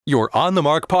Your On the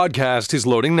Mark podcast is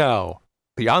loading now.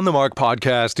 The On the Mark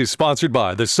podcast is sponsored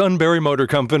by the Sunbury Motor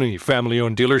Company,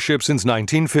 family-owned dealership since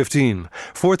 1915,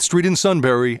 4th Street in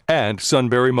Sunbury, and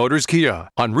Sunbury Motors Kia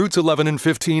on routes 11 and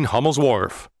 15 Hummel's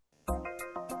Wharf.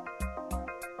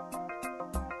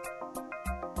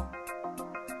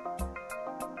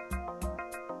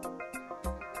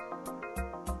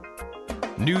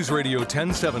 News Radio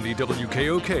 1070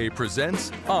 WKOK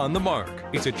presents On the Mark.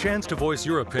 It's a chance to voice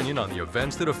your opinion on the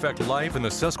events that affect life in the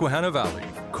Susquehanna Valley.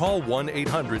 Call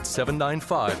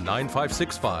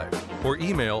 1-800-795-9565 or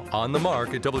email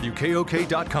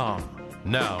onthemark@wkok.com.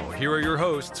 Now, here are your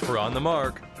hosts for On the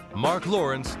Mark, Mark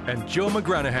Lawrence and Joe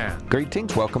McGranahan.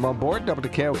 Greetings. Welcome on board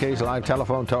WKOK's live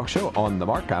telephone talk show On the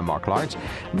Mark. I'm Mark Lawrence.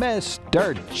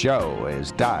 Mr. Joe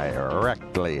is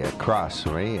directly across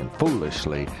from me and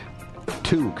foolishly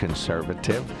too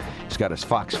conservative. He's got his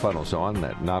Fox funnels on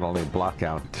that not only block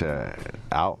out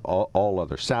all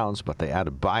other sounds, but they add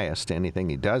a bias to anything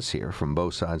he does here from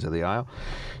both sides of the aisle.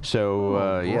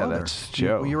 So, that's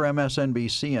Joe. Your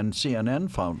MSNBC and CNN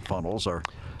funnels are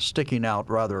sticking out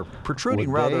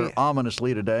protruding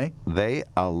ominously today. They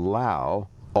allow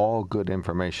all good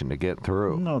information to get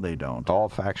through. No, they don't. All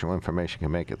factual information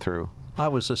can make it through. I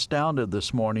was astounded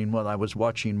this morning when I was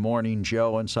watching Morning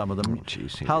Joe and some of them,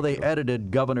 how they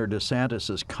edited Governor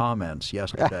DeSantis' comments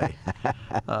yesterday.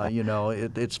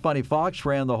 It's funny. Fox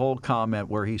ran the whole comment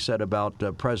where he said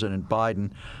about President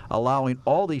Biden allowing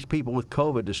all these people with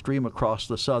COVID to stream across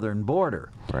the southern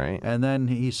border. Right. And then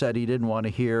he said he didn't want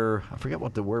to hear, I forget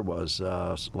what the word was,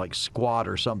 like squat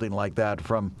or something like that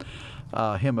from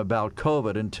him about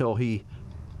COVID until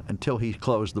he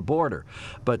closed the border.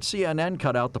 But CNN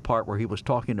cut out the part where he was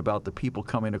talking about the people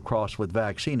coming across with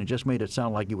vaccine and just made it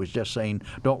sound like he was just saying,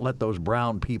 don't let those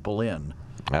brown people in.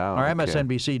 Our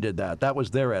MSNBC did that. That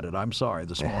was their edit. I'm sorry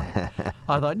this morning.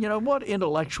 I thought, what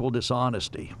intellectual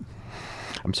dishonesty.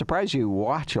 I'm surprised you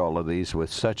watch all of these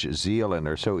with such zeal and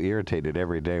are so irritated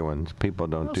every day when people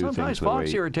don't do things the way. Sometimes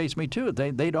Fox irritates me too.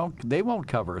 They won't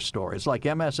cover a story. It's like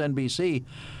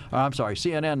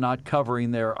CNN not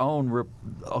covering their own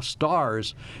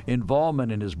stars'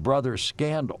 involvement in his brother's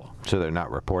scandal. So they're not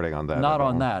reporting on that. Not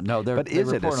on that. No, but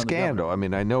is it a scandal? I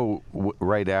mean, I know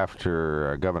right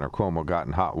after Governor Cuomo got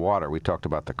in hot water, we talked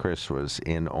about Chris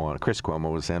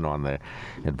Cuomo was in on the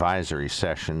advisory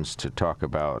sessions to talk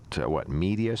about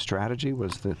media strategy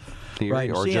was the theory, right.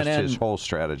 or CNN, just his whole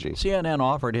strategy? CNN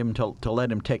offered him to let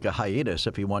him take a hiatus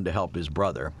if he wanted to help his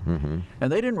brother, and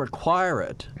they didn't require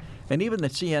it. And even the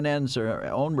CNN's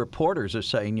own reporters are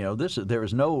saying, there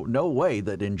is no way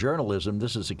that in journalism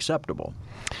this is acceptable.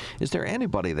 Is there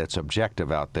anybody that's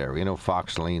objective out there?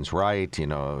 Fox leans right,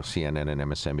 CNN and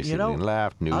MSNBC lean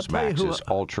left, Newsmax is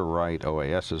ultra right,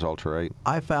 OAS is ultra right.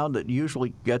 I found that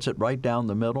usually gets it right down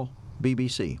the middle,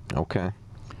 BBC. Okay.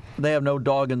 They have no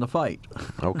dog in the fight.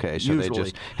 Okay, so they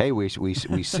just, hey, we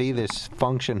see this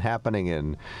function happening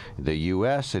in the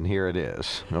U.S. and here it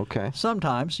is. Okay.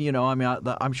 Sometimes,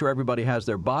 I'm sure everybody has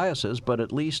their biases, but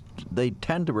at least they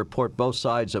tend to report both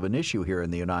sides of an issue here in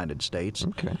the United States,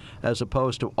 as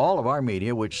opposed to all of our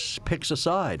media, which picks a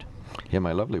side. Yeah,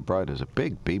 my lovely bride is a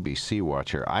big BBC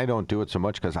watcher. I don't do it so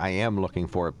much because I am looking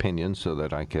for opinions so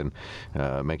that I can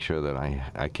make sure that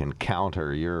I can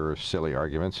counter your silly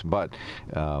arguments. But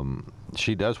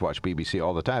she does watch BBC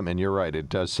all the time, and you're right, it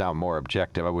does sound more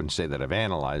objective. I wouldn't say that I've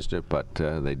analyzed it, but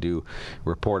they do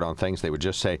report on things. They would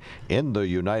just say, in the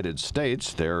United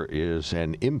States, there is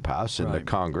an impasse in the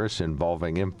Congress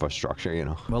involving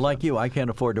infrastructure, Well, like you, I can't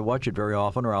afford to watch it very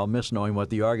often, or I'll miss knowing what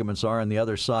the arguments are on the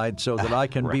other side so that I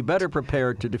can be better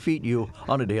prepared to defeat you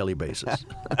on a daily basis.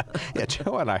 Yeah,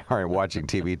 Joe and I aren't watching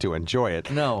TV to enjoy it.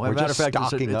 No, we're as a just matter of fact,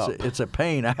 stocking up. It's a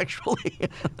pain, actually.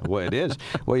 Well, it is.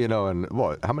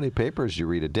 Well, how many papers do you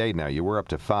read a day now? You were up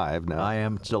to 5 now. I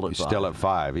am still at 5. Still at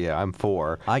 5. Yeah, I'm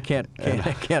 4. I can't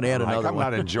add another one. I'm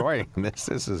not enjoying this.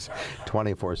 This is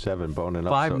 24/7 boning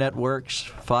up. 5 networks,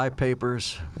 5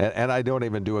 papers. And I don't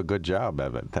even do a good job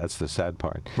of it. That's the sad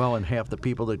part. Well, and half the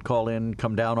people that call in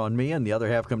come down on me, and the other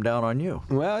half come down on you.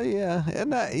 Well, yeah.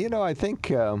 And, I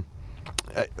think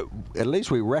at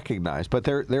least we recognize, but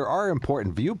there are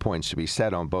important viewpoints to be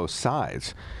said on both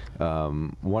sides.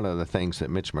 One of the things that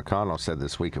Mitch McConnell said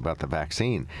this week about the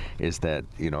vaccine is that,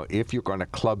 if you're going to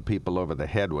club people over the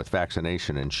head with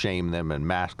vaccination and shame them and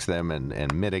mask them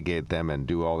and mitigate them and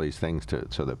do all these things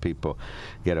so that people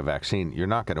get a vaccine, you're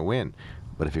not going to win.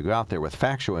 But if you go out there with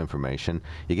factual information,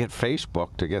 you get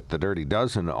Facebook to get the dirty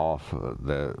dozen off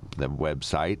the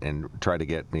website and try to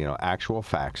get actual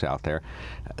facts out there.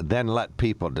 Then let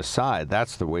people decide.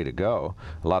 That's the way to go.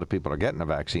 A lot of people are getting a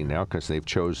vaccine now because they've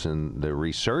chosen the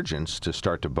resurgence to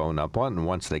start to bone up on. And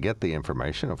once they get the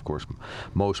information, of course,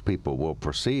 most people will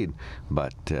proceed.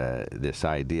 But this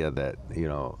idea that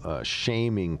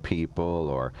shaming people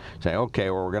or saying,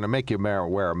 okay, well, we're going to make you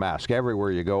wear a mask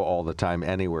everywhere you go, all the time,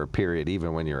 anywhere, period,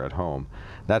 even when you're at home,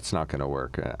 that's not going to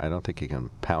work. I don't think you can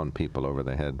pound people over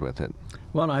the head with it.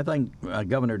 Well, I think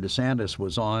Governor DeSantis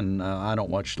was on, I don't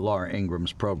watch Laura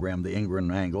Ingram's program, The Ingram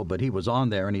Angle, but he was on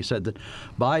there, and he said that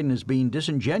Biden is being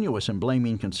disingenuous in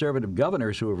blaming conservative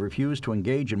governors who have refused to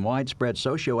engage in widespread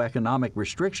socioeconomic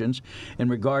restrictions in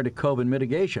regard to COVID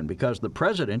mitigation, because the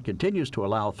president continues to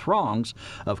allow throngs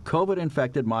of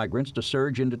COVID-infected migrants to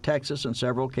surge into Texas, in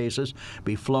several cases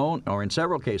be flown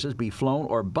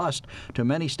or bust to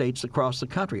many states across the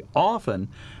country, often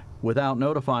without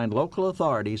notifying local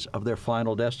authorities of their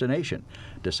final destination.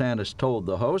 DeSantis told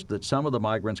the host that some of the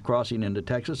migrants crossing into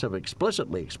Texas have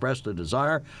explicitly expressed a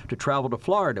desire to travel to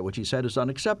Florida, which he said is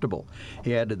unacceptable.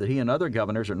 He added that he and other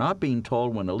governors are not being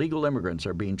told when illegal immigrants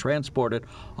are being transported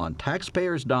on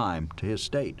taxpayers' dime to his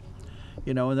state.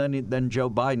 And then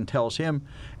Joe Biden tells him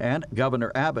and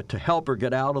Governor Abbott to help her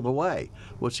get out of the way.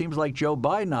 Well, it seems like Joe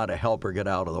Biden ought to help her get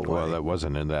out of the way. Well, that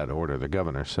wasn't in that order. The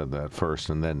governor said that first,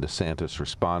 and then DeSantis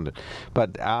responded.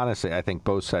 But honestly, I think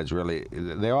both sides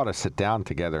they ought to sit down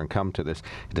together and come to this.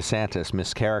 DeSantis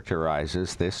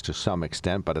mischaracterizes this to some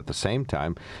extent, but at the same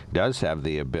time does have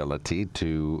the ability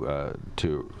to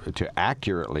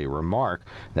accurately remark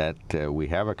that we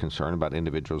have a concern about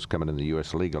individuals coming in the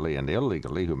U.S. legally and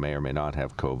illegally who may or may not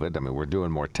have COVID. I mean, we're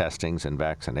doing more testings and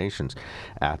vaccinations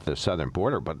at the southern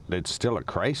border, but it's still a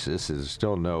crisis. There's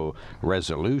still no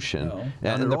resolution. No,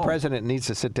 and the president needs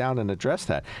to sit down and address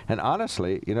that. And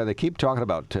honestly, they keep talking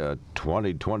about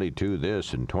 2022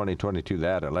 this and 2022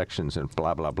 that, elections and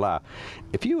blah, blah, blah.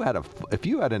 If you had a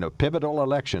pivotal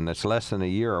election that's less than a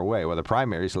year away, or the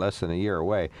primary is less than a year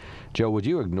away, Joe, would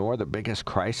you ignore the biggest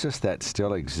crisis that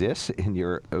still exists in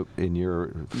your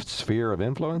sphere of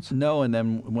influence? No, and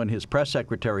then when his press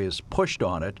secretary is pushed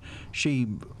on it, she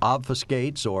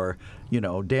obfuscates or,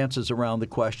 dances around the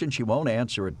question. She won't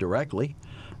answer it directly.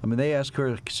 I mean, they asked her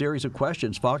a series of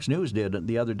questions. Fox News did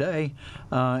the other day,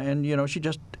 and, she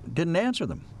just didn't answer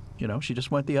them. She just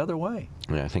went the other way.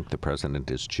 Yeah, I think the president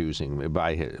is choosing,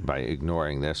 by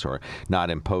ignoring this or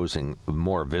not imposing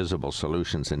more visible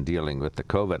solutions in dealing with the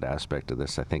COVID aspect of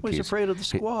this. I think he's afraid of the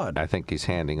squad. I think he's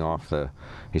handing off the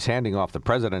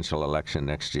presidential election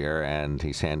next year, and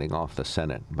he's handing off the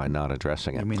Senate by not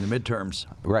addressing it. You mean the midterms?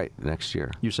 Right, next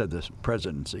year. You said the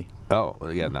presidency. Oh,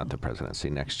 yeah, not the presidency,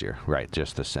 next year. Right,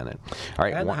 just the Senate. All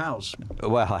right, and the House.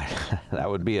 Well, that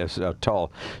would be a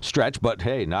tall stretch, but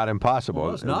hey, not impossible.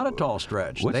 Well, it's not a tall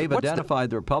stretch.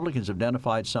 The Republicans have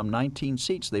identified some 19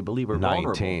 seats they believe are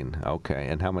vulnerable. 19, okay.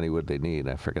 And how many would they need?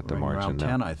 I forget the margin around now.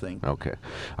 10, I think. Okay.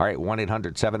 All right,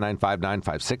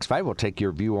 1-800-795-9565. We'll take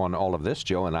your view on all of this.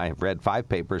 Joe and I have read 5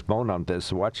 papers, bone on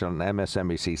this, watch on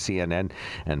MSNBC, CNN,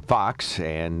 and Fox.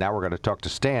 And now we're going to talk to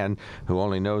Stan, who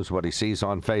only knows what he sees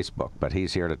on Facebook, but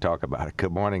he's here to talk about it.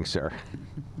 Good morning, sir.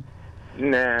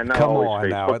 Nah, not Come always on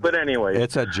now. But anyway.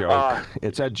 It's a joke.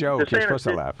 It's a joke. You're supposed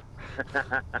to laugh.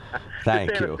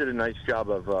 Thank you. DeSantis did a nice job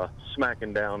of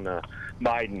smacking down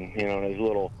Biden, and his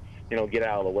little, get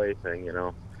out of the way thing,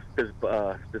 because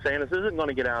DeSantis isn't going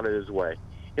to get out of his way.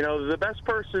 The best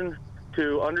person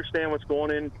to understand what's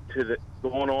going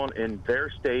on in their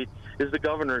state is the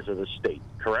governors of the state,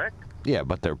 correct? Yeah,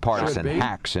 but they're partisan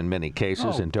hacks in many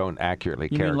cases and don't accurately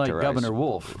characterize. You mean like Governor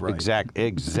Wolf, right?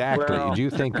 Exactly. Well, Do you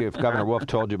think if Governor Wolf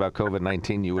told you about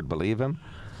COVID-19, you would believe him?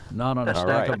 Not on a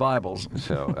stack of Bibles.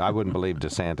 So I wouldn't believe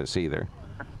DeSantis either.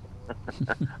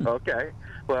 Okay.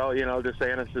 Well,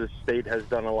 DeSantis' state has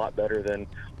done a lot better than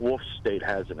Wolf's state,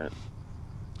 hasn't it?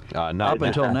 Not up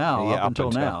until now. Yeah, up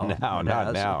until now. No,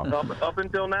 not now. Up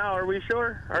until now, are we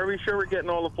sure? Are we sure we're getting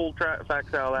all the full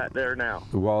facts out of that there now?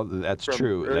 Well, that's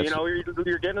true.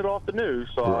 You're getting it off the news,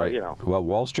 so right. Well,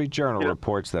 Wall Street Journal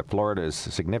reports that Florida is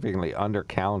significantly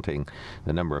undercounting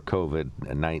the number of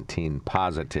COVID-19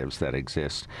 positives that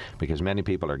exist because many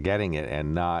people are getting it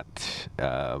and not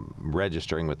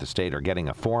registering with the state or getting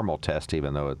a formal test,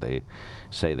 even though they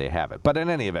say they have it. But in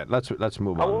any event, let's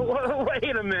move on. Oh,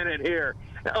 wait a minute here.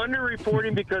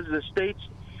 Underreporting because the states,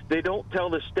 they don't tell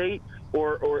the state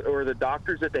or the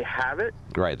doctors that they have it.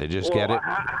 Right, they just get it.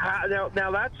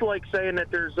 Now that's like saying that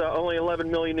there's only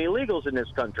 11 million illegals in this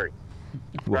country.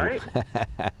 Right?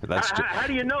 How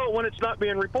do you know it when it's not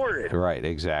being reported? Right,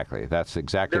 exactly. That's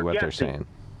exactly what they're saying.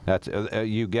 That's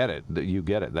you get it. You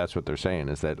get it. That's what they're saying,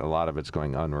 is that a lot of it's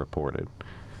going unreported.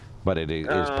 But it is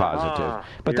positive.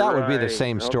 But that would be the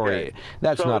same story. Okay.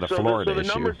 That's not a Florida issue. So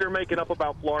the numbers they're making up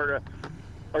about Florida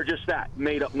are just that,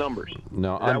 made-up numbers.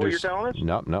 No, is that what you're telling us?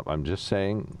 Nope. I'm just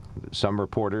saying some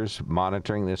reporters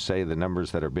monitoring this say the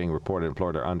numbers that are being reported in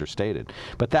Florida are understated.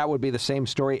 But that would be the same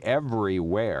story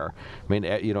everywhere. I mean,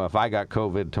 if I got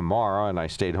COVID tomorrow and I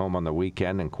stayed home on the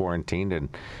weekend and quarantined and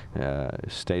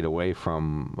stayed away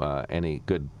from any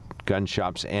good gun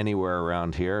shops anywhere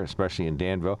around here, especially in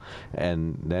Danville,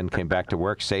 and then came back to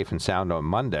work safe and sound on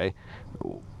Monday,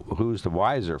 who's the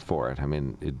wiser for it? I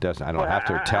mean, it doesn't. I don't have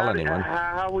to tell anyone.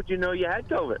 How would you know you had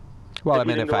COVID? Well, if I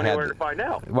mean, if I had, to find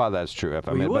out. Well, that's true. If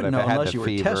I you but if wouldn't I know had unless the you were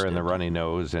fever tested. and the runny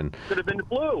nose and could have been the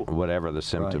flu, whatever the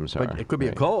symptoms are, But it could be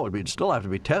a cold. You'd still have to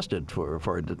be tested for a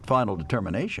final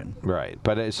determination. Right,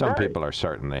 but some people are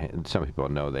certain. Some people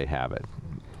know they have it.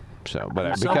 So,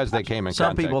 but because they came in Some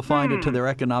contact. people find it to their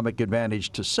economic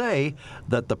advantage to say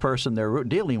that the person they're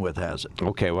dealing with has it.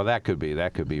 Okay, well that could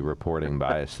be reporting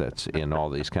bias that's in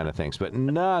all these kind of things. But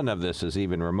none of this is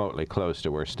even remotely close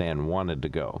to where Stan wanted to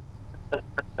go.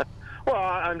 Well,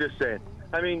 I'm just saying.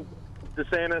 I mean,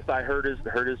 DeSantis, I heard his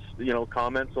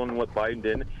comments on what Biden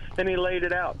did, and he laid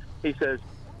it out. He says,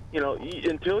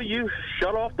 until you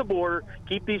shut off the border,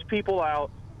 keep these people out,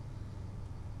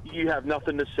 you have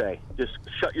nothing to say. Just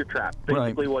shut your trap.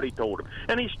 Basically, what he told him,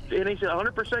 and he's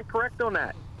 100% correct on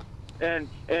that.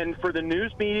 And for the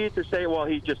news media to say, well,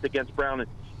 he's just against brown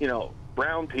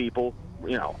people,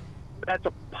 that's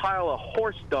a pile of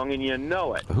horse dung, and you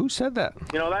know it. Who said that?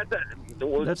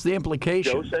 That's the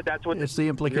implication. Joe said that's what. It's the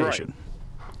implication. Right.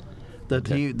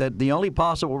 That the only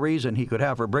possible reason he could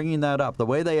have for bringing that up, the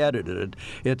way they edited it,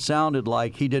 it sounded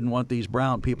like he didn't want these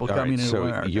brown people coming into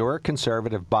America. So your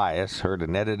conservative bias heard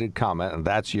an edited comment, and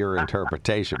that's your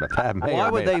interpretation. But that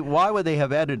why would they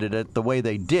have edited it the way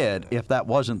they did if that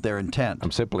wasn't their intent?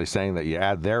 I'm simply saying that you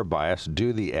add their bias,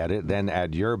 do the edit, then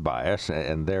add your bias,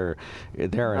 and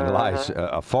therein lies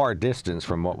a far distance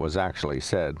from what was actually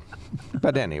said.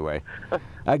 But anyway,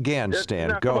 again,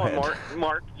 Stan, go ahead.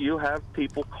 Mark, you have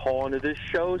people calling to this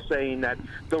show saying that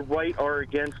the right are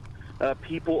against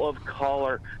people of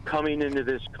color coming into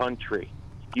this country.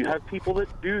 You have people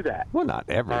that do that. Well, not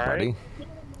everybody. Right?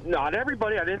 Not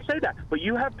everybody. I didn't say that. But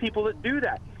you have people that do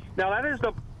that. Now, that is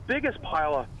the biggest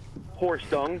pile of horse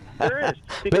dung there is.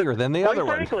 Because, bigger than the other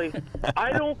one. Frankly,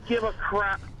 I don't give a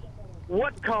crap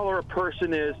what color a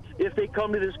person is if they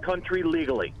come to this country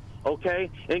legally. Okay,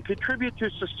 and contribute to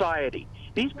society.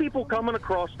 These people coming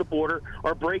across the border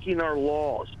are breaking our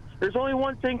laws. There's only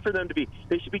one thing for them to be.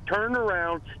 They should be turned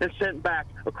around and sent back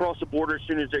across the border as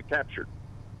soon as they're captured.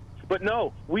 But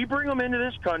no, we bring them into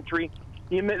this country.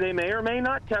 They may or may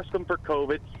not test them for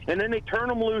COVID, and then they turn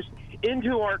them loose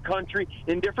into our country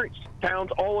in different towns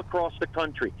all across the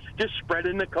country, just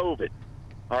spreading the COVID.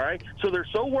 All right? So they're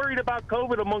so worried about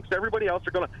COVID amongst everybody else,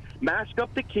 they're going to mask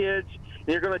up the kids.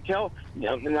 They're going to tell,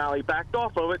 now he backed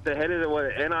off of it, the head of the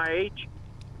NIH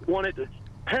wanted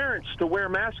parents to wear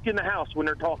masks in the house when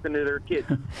they're talking to their kids.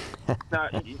 Now,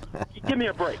 give me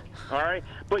a break, all right?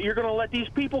 But you're going to let these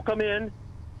people come in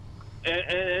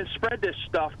and spread this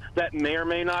stuff that may or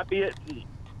may not be it.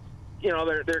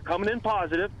 They're coming in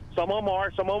positive. Some of them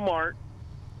are, some of them aren't.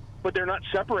 But they're not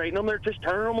separating them. They're just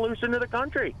turning them loose into the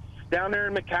country. Down there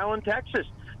in McAllen, Texas,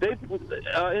 they've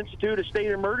instituted a state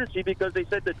of emergency because they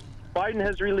said that Biden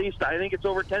has released, I think it's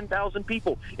over 10,000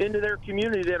 people into their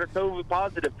community that are COVID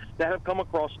positive that have come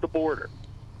across the border.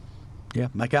 Yeah,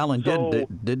 McAllen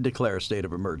did declare a state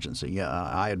of emergency. Yeah,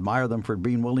 I admire them for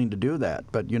being willing to do that.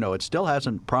 But, it still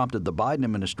hasn't prompted the Biden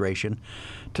administration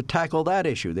to tackle that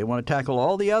issue. They want to tackle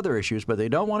all the other issues, but they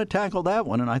don't want to tackle that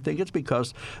one. And I think it's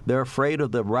because they're afraid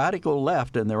of the radical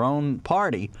left in their own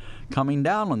party coming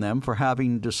down on them for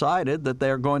having decided that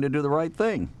they're going to do the right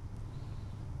thing.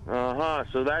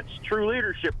 So that's true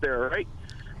leadership there, right?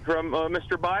 From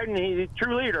Mr. Biden, he's a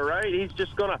true leader, right? He's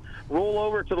just going to roll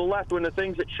over to the left when the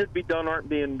things that should be done aren't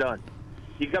being done.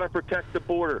 You got to protect the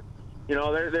border.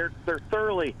 They're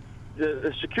thoroughly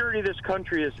the security of this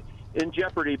country is in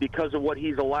jeopardy because of what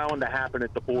he's allowing to happen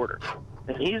at the border,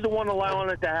 and he's the one allowing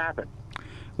it to happen.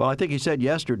 Well, I think he said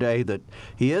yesterday that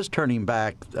he is turning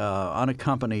back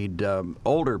unaccompanied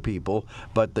older people,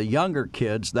 but the younger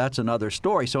kids, that's another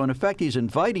story. So, in effect, he's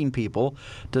inviting people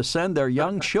to send their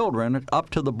young children up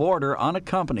to the border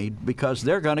unaccompanied because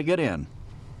they're going to get in.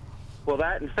 Well,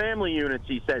 that and family units,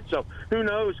 he said. So who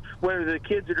knows whether the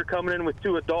kids that are coming in with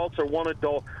two adults or one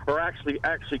adult are actually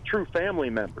true family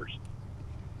members.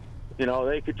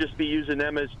 They could just be using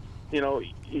them as,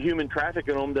 human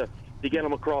trafficking them to to get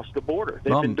them across the border.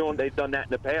 They've done that in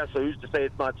the past, so who's to say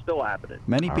it's not still happening?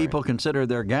 Many people consider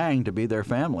their gang to be their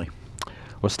family.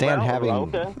 Well, Stan,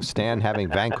 having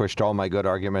vanquished all my good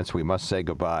arguments, we must say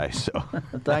goodbye. So,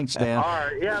 thanks, Stan. All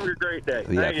right, yeah, have a great day.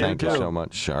 Yeah, thank you so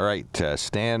much. All right,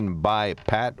 stand by,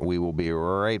 Pat. We will be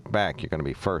right back. You're going to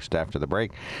be first after the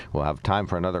break. We'll have time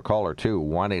for another call or two.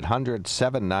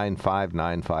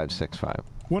 1-800-795-9565.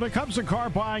 When it comes to car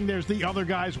buying, there's the other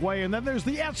guy's way, and then there's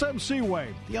the SMC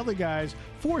way. The other guys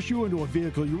force you into a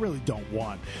vehicle you really don't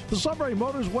want. The Sunbury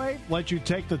Motors way lets you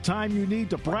take the time you need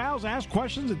to browse, ask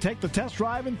questions, and take the test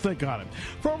drive and think on it.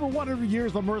 For over 100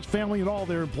 years, the Mertz family and all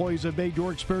their employees have made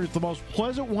your experience the most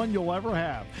pleasant one you'll ever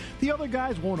have. The other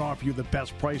guys won't offer you the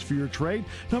best price for your trade,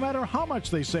 no matter how much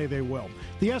they say they will.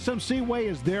 The SMC way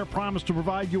is their promise to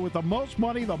provide you with the most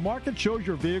money the market shows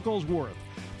your vehicle is worth.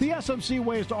 The SMC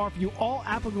way is to offer you all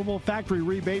applicable factory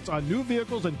rebates on new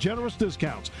vehicles and generous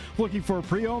discounts. Looking for a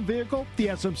pre-owned vehicle? The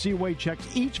SMC way checks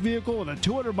each vehicle in a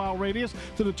 200-mile radius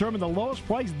to determine the lowest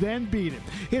price, then beat it.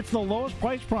 It's the lowest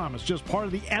price promise, just part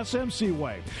of the SMC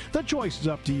way. The choice is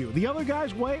up to you, the other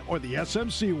guy's way or the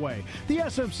SMC way. The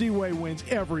SMC way wins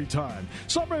every time.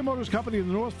 Sunbury Motors Company in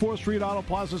the North 4th Street Auto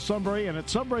Plaza, Sunbury, and at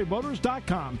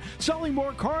sunburymotors.com. Selling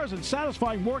more cars and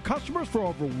satisfying more customers for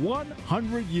over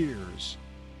 100 years.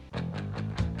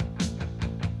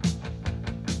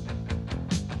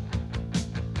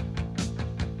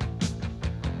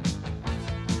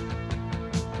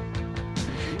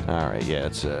 All right, yeah,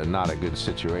 it's not a good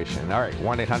situation. All right,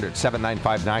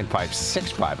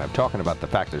 1-800-795-9565. I'm talking about the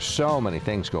fact there's so many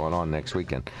things going on next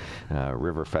weekend.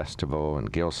 River Festival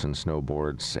and Gilson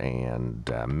Snowboards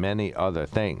and many other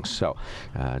things. So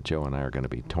Joe and I are going to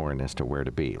be torn as to where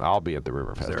to be. I'll be at the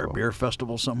River Festival. Is there a beer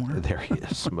festival somewhere? There he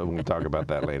is, but we'll talk about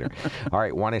that later. All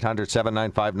right,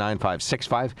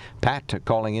 1-800-795-9565. Pat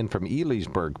calling in from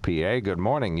Elysburg, PA. Good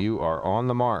morning. You are on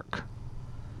the mark.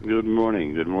 Good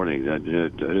morning. Good morning. I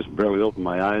just barely opened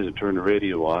my eyes and turned the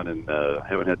radio on, and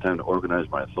haven't had time to organize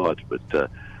my thoughts. But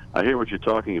I hear what you're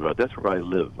talking about. That's where I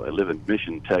live. I live in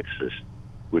Mission, Texas,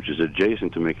 which is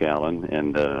adjacent to McAllen,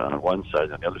 and on one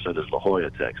side, on the other side is La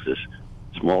Jolla, Texas.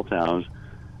 Small towns,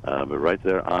 but right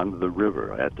there on the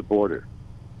river, at the border.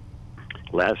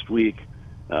 Last week,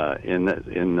 in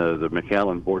the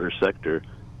McAllen border sector,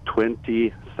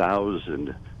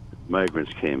 20,000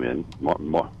 migrants came in,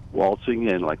 waltzing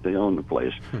in like they own the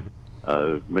place.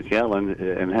 McAllen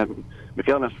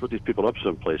has to put these people up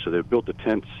someplace, so they've built a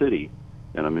tent city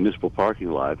in a municipal parking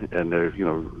lot, and they're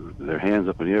their hands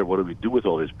up in the air. What do we do with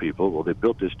all these people? Well, they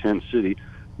built this tent city.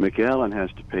 McAllen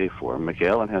has to pay for them.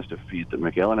 McAllen has to feed them.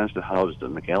 McAllen has to house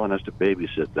them. McAllen has to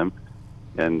babysit them.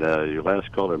 And your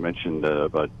last caller mentioned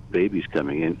about babies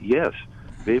coming in. Yes,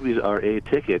 babies are a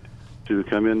ticket to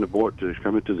come into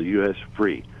the U.S.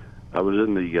 free. I was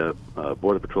in the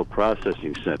Border Patrol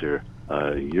Processing Center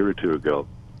a year or two ago,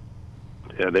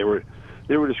 and they were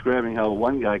describing how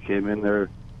one guy came in there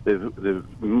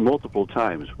multiple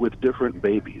times with different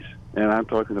babies, and I'm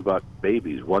talking about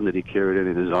babies, one that he carried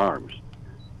in his arms,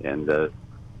 and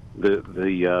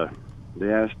they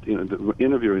asked,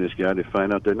 interviewing this guy to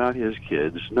find out they're not his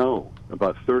kids. No,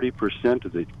 about 30%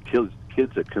 of the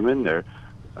kids that come in there,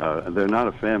 they're not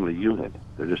a family unit.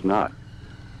 They're just not.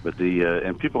 But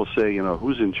and people say,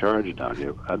 who's in charge down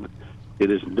here? It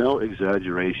is no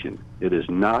exaggeration. It is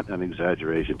not an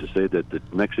exaggeration to say that the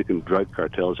Mexican drug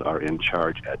cartels are in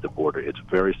charge at the border. It's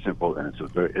very simple, and it's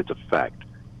a fact.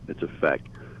 It's a fact.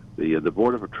 The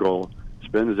Border Patrol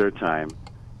spends their time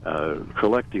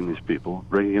collecting these people,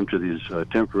 bringing them to these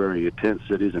temporary tent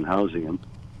cities and housing them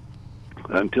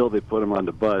until they put them on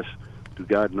the bus to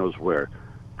God knows where,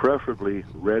 preferably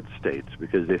red states,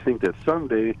 because they think that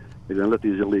someday they're going to let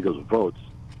these illegals vote,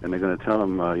 and they're going to tell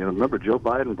them, remember, Joe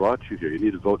Biden brought you here. You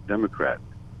need to vote Democrat.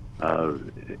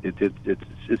 It's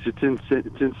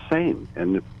insane,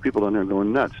 and the people down there are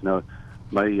going nuts. Now,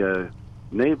 my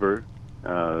neighbor,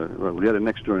 we had a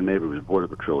next-door neighbor who was Border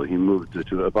Patrol. He moved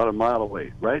to about a mile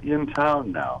away, right in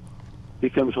town now.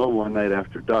 He comes home one night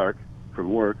after dark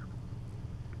from work,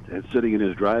 and sitting in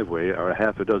his driveway are a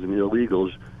half a dozen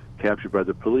illegals captured by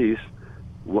the police.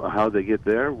 How they get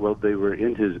there? Well, they were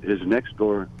in his next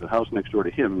door. The house next door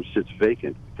to him sits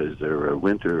vacant because they're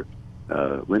winter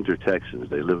Texans.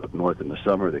 They live up north in the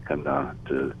summer. They come down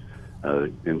to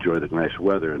enjoy the nice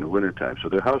weather in the wintertime. So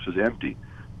their house is empty.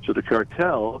 So the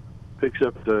cartel picks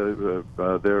up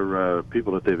their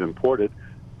people that they've imported,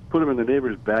 put them in the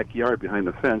neighbor's backyard behind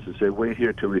the fence, and say, "Wait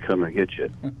here till we come and get you."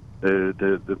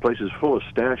 The place is full of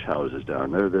stash houses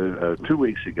down there. 2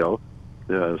 weeks ago,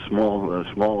 a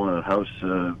small house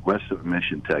west of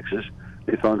Mission, Texas,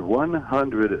 they found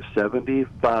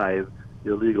 175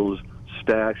 illegals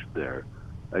stashed there.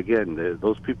 Again,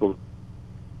 those people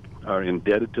are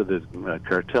indebted to the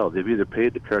cartel. They've either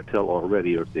paid the cartel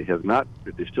already, or if they have not,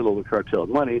 if they still owe the cartel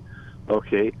money,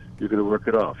 okay, you're going to work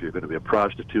it off. You're going to be a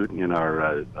prostitute in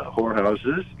our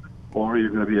whorehouses, or you're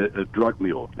going to be a drug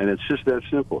mule. And it's just that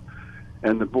simple.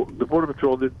 And the Border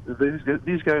Patrol,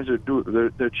 these guys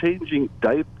they're changing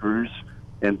diapers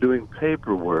and doing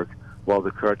paperwork while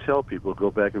the cartel people go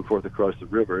back and forth across the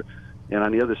river. And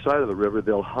on the other side of the river,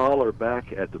 they'll holler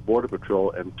back at the Border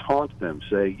Patrol and taunt them,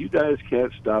 say, you guys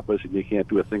can't stop us and you can't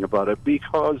do a thing about it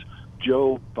because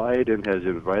Joe Biden has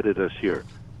invited us here.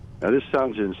 Now, this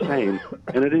sounds insane,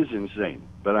 and it is insane.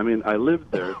 But, I mean, I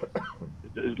lived there.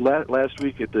 Last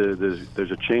week,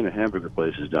 there's a chain of hamburger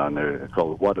places down there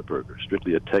called Whataburger,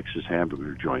 strictly a Texas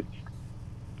hamburger joint.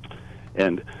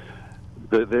 And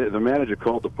the manager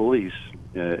called the police,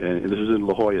 and this is in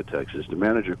La Jolla, Texas. The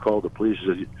manager called the police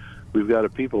and said, we've got a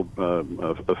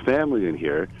family in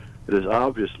here that is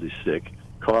obviously sick,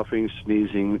 coughing,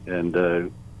 sneezing,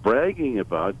 and bragging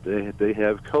about they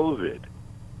have COVID.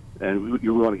 And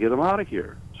you want to get them out of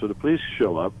here. So the police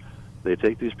show up. They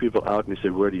take these people out and they say,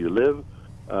 where do you live?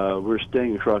 We're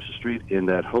staying across the street in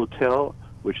that hotel,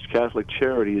 which Catholic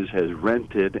Charities has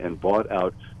rented and bought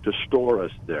out to store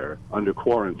us there under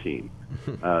quarantine.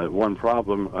 One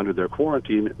problem, under their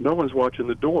quarantine, no one's watching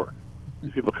the door.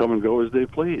 People come and go as they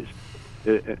please.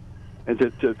 And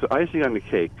to icing on the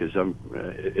cake, because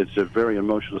it's a very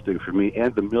emotional thing for me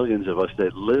and the millions of us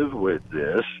that live with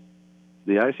this,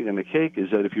 the icing on the cake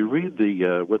is that if you read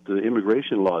what the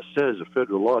immigration law says, the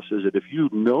federal law says that if you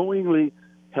knowingly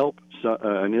help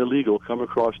an illegal come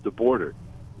across the border,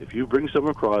 if you bring someone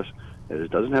across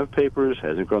that doesn't have papers,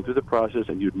 hasn't gone through the process,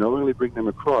 and you knowingly bring them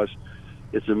across,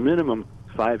 it's a minimum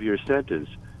 5-year sentence.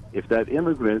 If that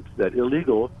immigrant, that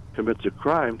illegal, commits a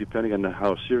crime, depending on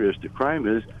how serious the crime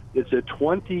is, it's a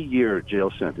 20-year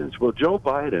jail sentence. Well, Joe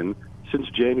Biden, since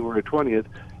January 20th,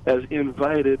 has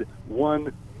invited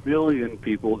 1 billion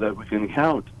people that we can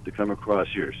count to come across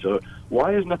here. So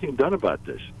why is nothing done about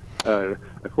this?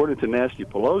 According to Nancy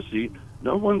Pelosi,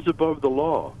 no one's above the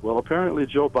law. Well, apparently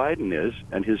Joe Biden is,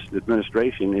 and his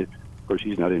administration. Of course,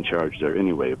 he's not in charge there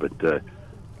anyway, but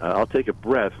I'll take a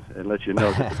breath and let you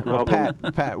know that the problem...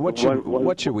 Well, Pat,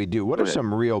 what should we do? What are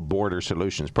some real border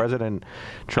solutions? President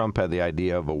Trump had the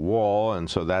idea of a wall, and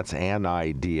so that's an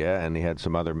idea, and he had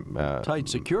some other... tight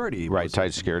security. Right,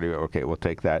 tight security. Okay, we'll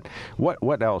take that.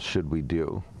 What else should we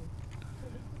do?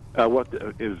 It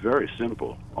was very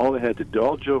simple. All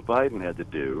Joe Biden had to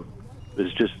do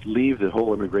was just leave the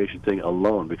whole immigration thing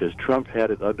alone, because Trump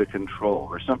had it under control.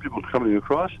 Are some people coming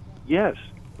across? Yes.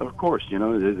 Of course, there's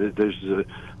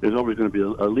always going to be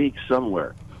a leak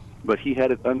somewhere. But he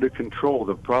had it under control.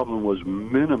 The problem was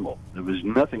minimal. There was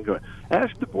nothing going.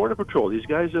 Ask the Border Patrol, these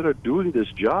guys that are doing this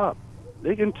job.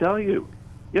 They can tell you.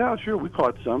 Yeah, sure, we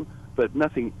caught some, but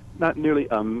nothing, not nearly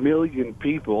 1 million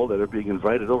people that are being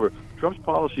invited over. Trump's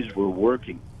policies were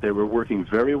working. They were working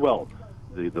very well.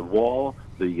 The wall,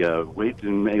 the wait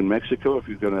in Mexico if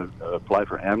you're going to apply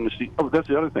for amnesty. Oh, that's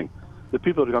the other thing. The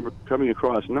people that are coming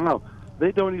across now,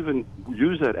 they don't even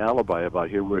use that alibi about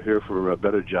here. We're here for a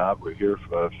better job. We're here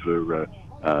for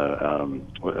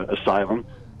asylum.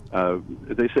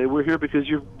 They say we're here because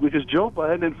Joe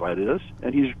Biden invited us,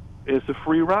 and it's a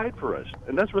free ride for us,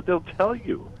 and that's what they'll tell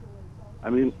you.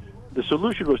 I mean, the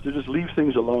solution was to just leave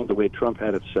things alone the way Trump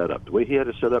had it set up. The way he had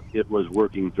it set up, it was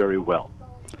working very well.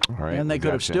 All right, and they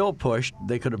could have still pushed,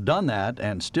 they could have done that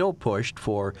and still pushed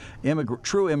for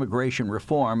true immigration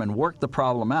reform and worked the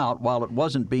problem out while it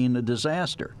wasn't being a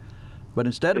disaster. But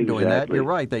instead of doing that, you're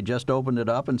right, they just opened it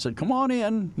up and said, come on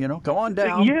in, come on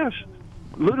down. Yes,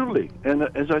 literally. And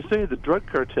as I say, the drug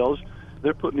cartels,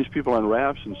 they're putting these people on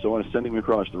rafts and so on and sending them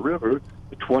across the river,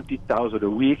 20,000 a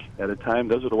week at a time.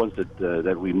 Those are the ones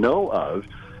that we know of.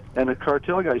 And the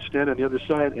cartel guys stand on the other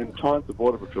side and taunt the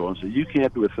Border Patrol and say, you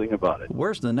can't do a thing about it.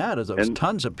 Worse than that is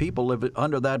tons of people live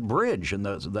under that bridge. And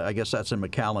I guess that's in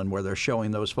McAllen where they're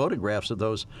showing those photographs of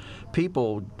those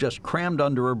people just crammed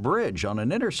under a bridge on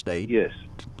an interstate. Yes.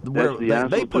 Where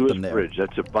they put them there. Bridge.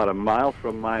 That's about a mile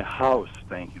from my house.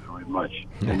 Thank you very much.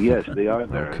 And yes, they are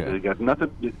there. Okay. They got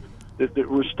nothing.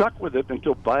 We're stuck with it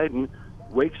until Biden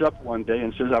wakes up one day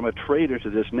and says, I'm a traitor to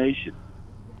this nation.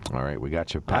 All right, we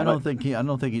got you, Pat. I don't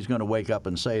think he's going to wake up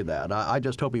and say that. I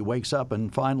just hope he wakes up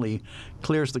and finally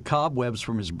clears the cobwebs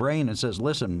from his brain and says,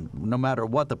 listen, no matter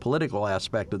what the political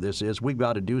aspect of this is, we've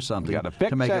got to do something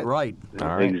to make it right. All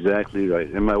right. Exactly right.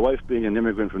 And my wife, being an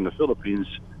immigrant from the Philippines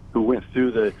who went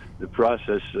through the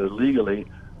process legally,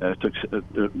 took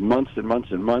months and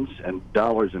months and months and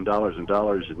dollars and dollars and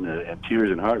dollars and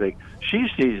tears and heartache. She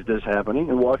sees this happening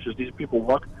and watches these people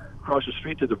walk across the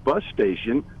street to the bus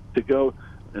station to go,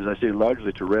 as I say,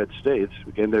 largely to red states.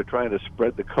 Again, they're trying to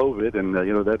spread the COVID, and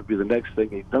that would be the next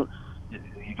thing. You're going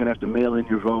to have to mail in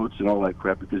your votes and all that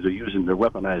crap because they're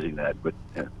weaponizing that. But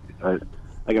I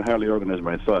can hardly organize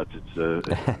my thoughts.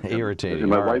 It's irritating. And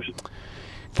my wife,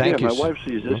 Thank you. My wife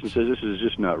sees this and says this is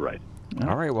just not right.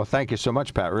 All right. Well, thank you so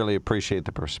much, Pat. Really appreciate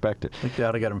the perspective. I think they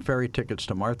ought to get them ferry tickets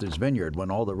to Martha's Vineyard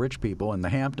when all the rich people in the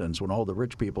Hamptons, when all the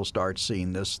rich people start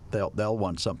seeing this, they'll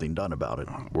want something done about it.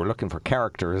 We're looking for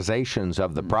characterizations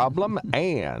of the problem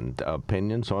and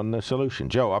opinions on the solution.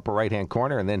 Joe, upper right-hand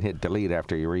corner, and then hit delete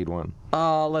after you read one.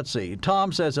 Let's see.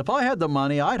 Tom says, if I had the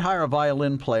money, I'd hire a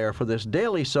violin player for this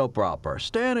daily soap opera.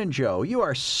 Stan and Joe, you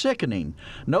are sickening.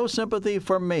 No sympathy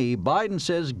for me. Biden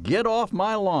says, get off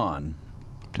my lawn.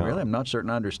 Tom. Really, I'm not certain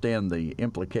I understand the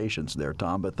implications there,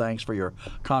 Tom, but thanks for your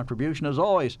contribution as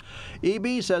always.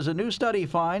 EB says a new study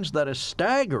finds that a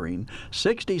staggering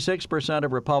 66%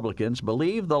 of Republicans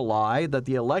believe the lie that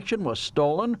the election was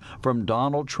stolen from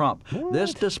Donald Trump. What?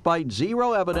 This despite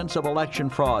zero evidence of election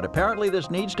fraud. Apparently this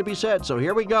needs to be said, so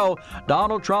here we go.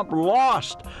 Donald Trump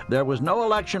lost. There was no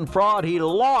election fraud. He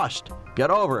lost. Get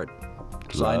over it.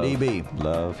 Signed EB.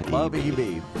 Love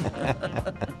EB.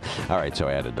 All right, so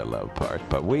I added the love part,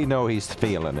 but we know he's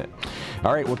feeling it.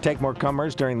 All right, we'll take more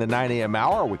comers during the 9 a.m.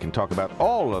 hour. We can talk about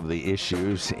all of the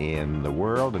issues in the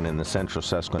world and in the central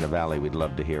Susquehanna Valley. We'd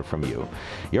love to hear from you.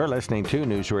 You're listening to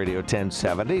News Radio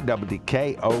 1070,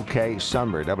 WKOK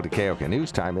Sunbury. WKOK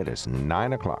News Time. It is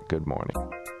 9 o'clock. Good morning.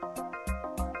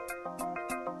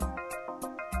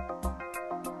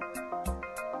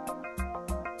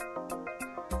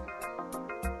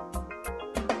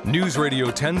 News Radio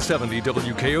 1070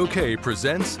 WKOK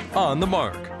presents On the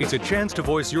Mark. It's a chance to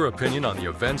voice your opinion on the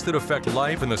events that affect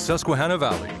life in the Susquehanna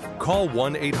Valley. Call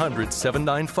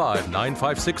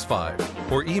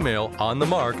 1-800-795-9565 or email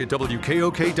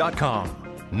onthemark@wkok.com.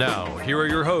 Now, here are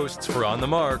your hosts for On the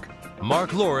Mark,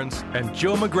 Mark Lawrence and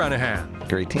Joe McGranahan.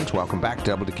 Greetings. Welcome back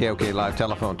to WKOK Live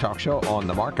Telephone Talk Show On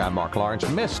the Mark. I'm Mark Lawrence.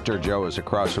 Mr. Joe is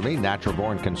across from me,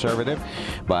 natural-born conservative,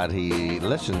 but he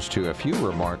listens to a few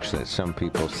remarks that some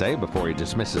people say before he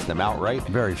dismisses them outright.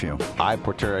 Very few. I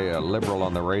portray a liberal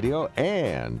on the radio,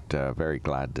 and very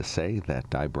glad to say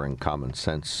that I bring common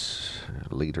sense,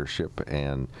 leadership,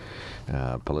 and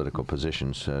political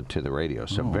positions to the radio.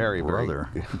 So very.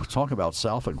 Talk about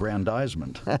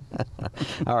self-aggrandizement.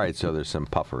 All right, so there's some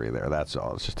puffery there. That's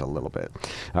all. It's just a little bit.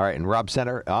 All right, and Rob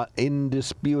Center,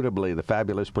 indisputably the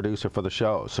fabulous producer for the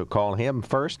show. So call him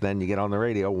first, then you get on the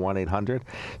radio,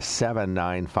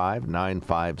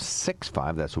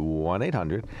 1-800-795-9565. That's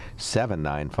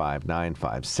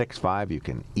 1-800-795-9565. You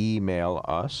can email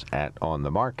us at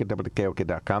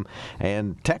onthemark@wkok.com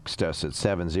and text us at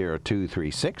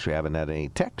 70236. We haven't had any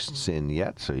texts in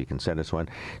yet, so you can send us one.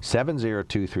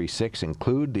 70236. You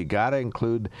got to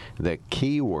include the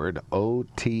keyword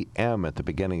OTM at the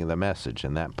beginning of the message,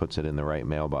 and that puts it in the right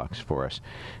mailbox for us.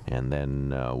 And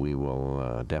then we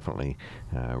will definitely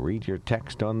read your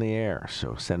text on the air.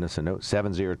 So send us a note,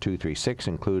 70236.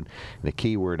 Include the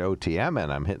keyword OTM,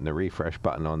 and I'm hitting the refresh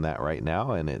button on that right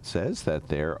now, and it says that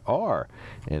there are,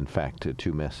 in fact,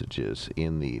 two messages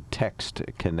in the Text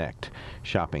Connect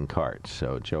shopping cart.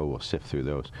 So Joe will sift through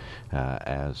those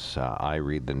as I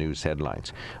read the news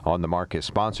headlines. On the Mark is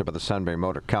sponsored by the Sunbury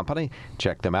Motor Company.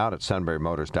 Check them out at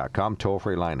sunburymotors.com.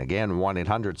 Toll-free line again,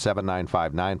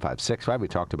 1-800-795-9565. We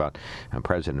talked about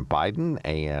President Biden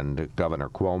and Governor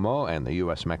Cuomo and the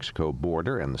U.S.-Mexico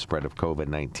border and the spread of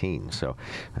COVID-19. So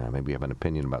maybe you have an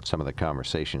opinion about some of the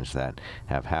conversations that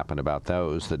have happened about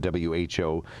those. The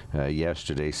WHO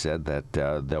yesterday said that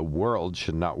the world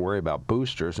should not worry about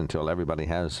boosters until everybody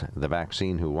has the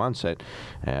vaccine who wants it,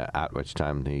 at which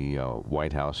time the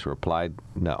White House replied,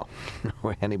 no.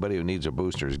 Anybody who needs a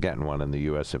booster is getting one in the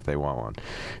U.S. if they want one.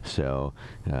 So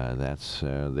that's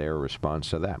their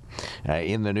response to that.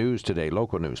 In the news today,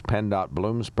 local news, PennDOT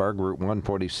Bloomsburg, Route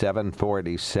 147,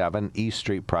 487, East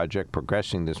Street project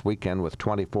progressing this weekend with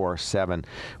 24/7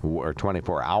 or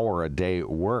 24-hour-a-day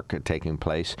work taking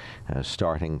place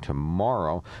starting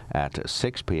tomorrow at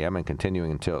 6 p.m. and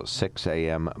continuing until 6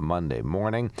 a.m. Monday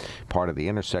morning. Part of the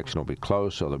intersection will be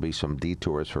closed, so there'll be some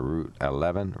detours for Route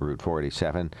 11, Route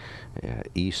 487,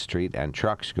 East Street, and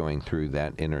trucks going through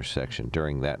that intersection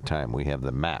during that time. We have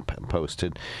the map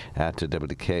posted at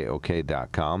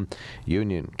WKOK.com.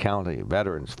 Union County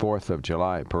Veterans 4th of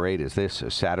July Parade is this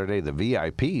Saturday. The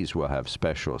VIPs will have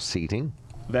special seating.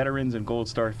 Veterans and Gold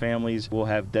Star families will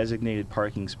have designated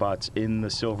parking spots in the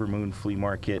Silver Moon Flea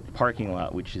Market parking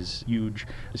lot, which is huge.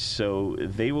 So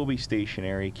they will be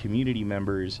stationary. Community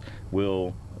members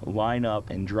will line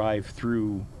up and drive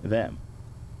through them.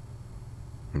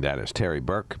 That is Terry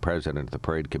Burke, president of the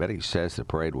parade committee, says the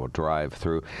parade will drive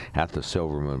through at the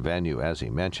Silver Moon venue. As he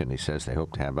mentioned, he says they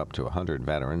hope to have up to 100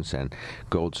 veterans and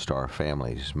Gold Star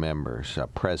families members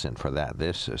present for that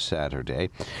this Saturday.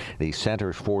 The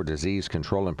Centers for Disease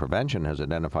Control and Prevention has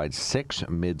identified 6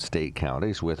 mid-state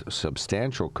counties with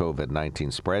substantial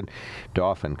COVID-19 spread: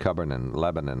 Dauphin, Cumberland,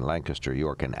 Lebanon, Lancaster,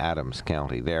 York, and Adams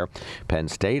County there. Penn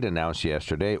State announced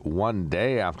yesterday, one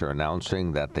day after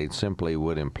announcing that they simply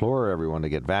would implore everyone to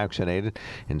get vaccinated.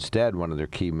 Instead, one of their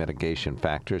key mitigation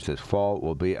factors this fall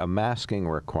will be a masking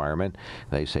requirement.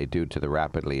 They say due to the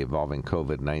rapidly evolving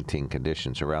COVID-19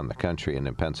 conditions around the country and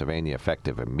in Pennsylvania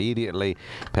effective immediately,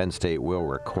 Penn State will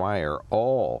require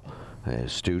all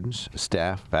students,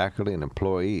 staff, faculty, and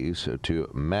employees to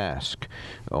mask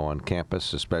on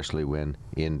campus, especially when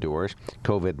indoors.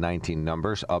 COVID-19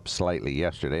 numbers up slightly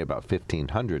yesterday, about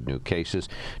 1,500 new cases,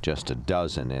 just a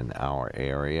dozen in our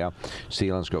area.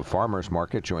 Selinsgrove Farmers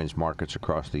Market joins markets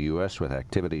across the U.S. with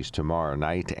activities tomorrow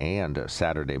night and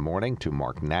Saturday morning to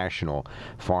mark National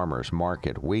Farmers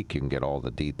Market Week. You can get all the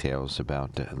details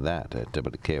about that at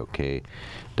WKOK.com.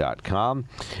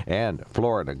 And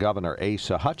Florida Governor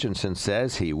Asa Hutchinson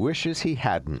says he wishes he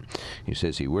hadn't. He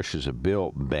says he wishes a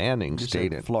bill banning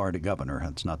state... You said Florida governor.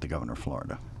 That's not the governor of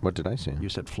Florida. What did I say? You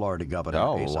said Florida governor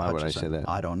Asa Asa why Hutchinson. would I say that?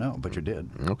 I don't know, but you did.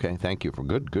 Okay, thank you for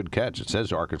good catch. It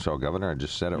says Arkansas governor. I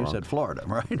just said it wrong. You said Florida,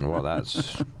 right? Well,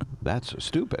 that's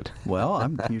stupid. Well,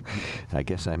 I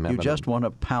guess I meant... You just want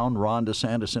to pound Ron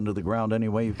DeSantis into the ground any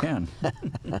way you can.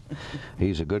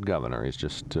 He's a good governor. He's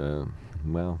just...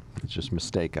 it's just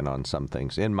mistaken on some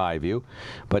things, in my view.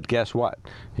 But guess what?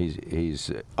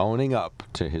 He's owning up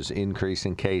to his increase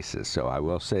in cases, so I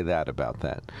will say that about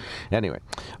that. Anyway,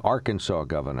 Arkansas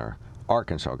Governor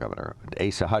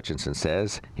Asa Hutchinson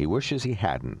says he wishes he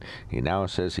hadn't. He now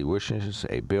says he wishes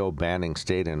a bill banning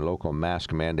state and local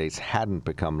mask mandates hadn't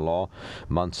become law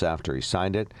months after he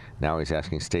signed it. Now he's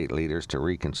asking state leaders to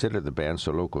reconsider the ban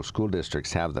so local school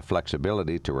districts have the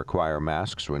flexibility to require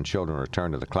masks when children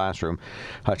return to the classroom.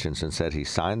 Hutchinson said he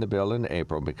signed the bill in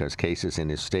April because cases in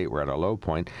his state were at a low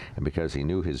point and because he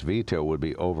knew his veto would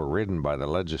be overridden by the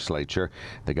legislature.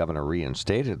 The governor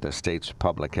reinstated the state's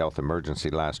public health emergency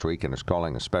last week and is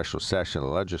calling a special session of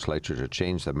the legislature to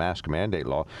change the mask mandate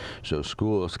law so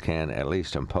schools can at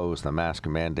least impose the mask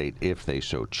mandate if they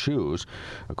so choose.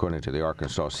 According to the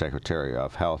Arkansas Secretary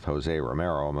of Health, Jose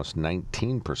Romero, almost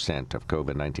 19% of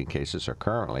COVID-19 cases are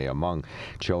currently among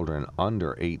children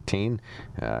under 18.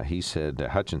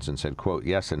 Hutchinson said, quote,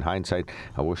 "Yes, in hindsight,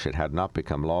 I wish it had not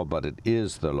become law, but it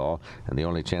is the law, and the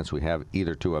only chance we have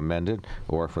either to amend it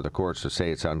or for the courts to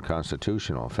say it's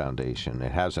unconstitutional foundation.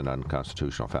 It has an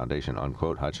unconstitutional foundation,"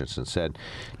 unquote, Hutchinson said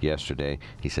yesterday.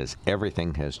 He says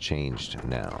everything has changed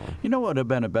now. You know what would have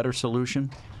been a better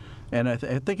solution? And I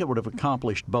think it would have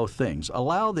accomplished both things.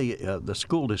 Allow the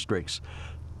school districts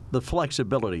the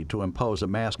flexibility to impose a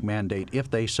mask mandate if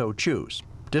they so choose,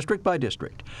 district by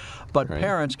district. But right.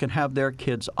 Parents can have their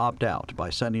kids opt out by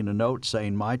sending a note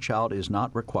saying, my child is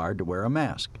not required to wear a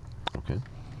mask. Okay.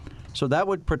 So that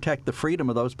would protect the freedom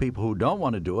of those people who don't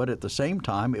want to do it. At the same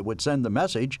time, it would send the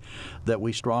message that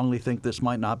we strongly think this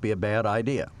might not be a bad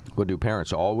idea. Well, do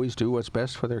parents always do what's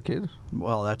best for their kids?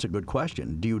 Well, that's a good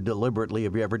question. Have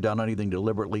you ever done anything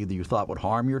deliberately that you thought would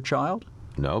harm your child?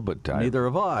 No, but neither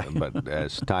have I. But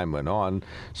as time went on,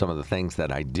 some of the things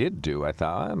that I did do, I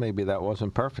thought, maybe that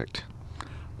wasn't perfect.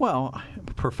 Well,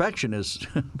 perfection is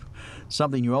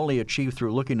something you only achieve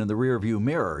through looking in the rearview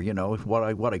mirror. You know, what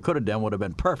I could have done would have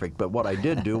been perfect, but what I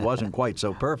did do wasn't quite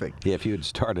so perfect. Yeah, if you'd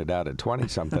started out at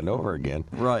 20-something over again,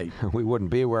 right, we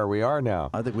wouldn't be where we are now.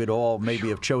 I think we'd all maybe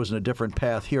have chosen a different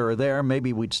path here or there.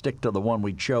 Maybe we'd stick to the one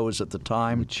we chose at the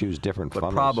time. We'd choose different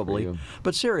funnels. Probably. For you.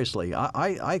 But seriously,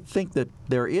 I think that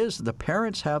the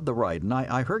parents have the right. And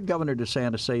I heard Governor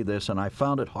DeSantis say this, and I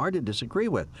found it hard to disagree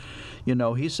with. You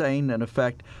know, he's saying, in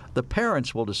effect, the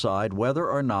parents will decide whether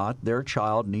or not their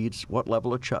child needs, what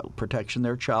level of protection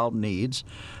their child needs,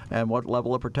 and what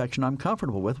level of protection I'm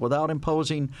comfortable with, without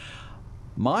imposing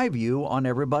my view on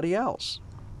everybody else.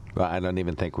 Well, I don't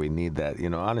even think we need that. You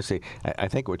know, honestly, I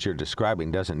think what you're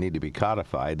describing doesn't need to be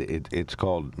codified. It's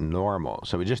called normal.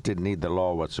 So we just didn't need the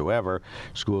law whatsoever.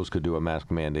 Schools could do a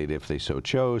mask mandate if they so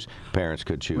chose. Parents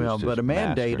could choose to but a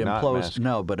mandate mask.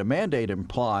 But a mandate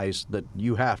implies that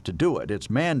you have to do it. It's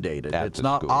mandated. It's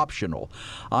not optional.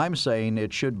 I'm saying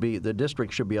it should be, the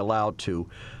district should be allowed to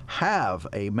have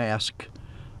a mask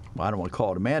I don't want to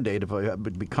call it a mandate if I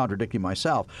would be contradicting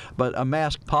myself, but a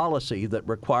mask policy that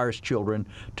requires children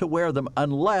to wear them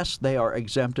unless they are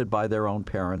exempted by their own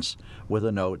parents with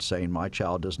a note saying my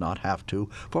child does not have to,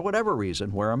 for whatever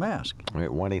reason, wear a mask.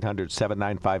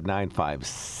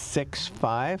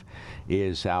 1-800-795-9565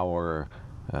 is our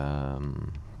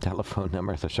telephone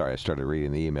number. Sorry, I started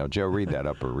reading the email. Joe, read that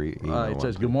up or it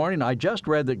says, "Good morning. I just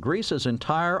read that Greece's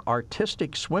entire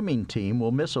artistic swimming team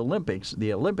will miss the Olympics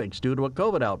due to a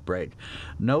COVID outbreak.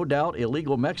 No doubt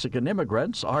illegal Mexican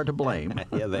immigrants are to blame."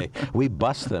 Yeah, we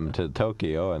bust them to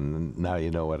Tokyo, and now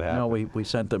you know what happened. No, we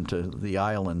sent them to the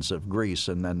islands of Greece,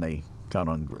 and then they got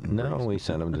on Greece. No, we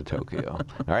sent them to Tokyo. All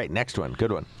right, next one.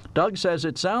 Good one. Doug says,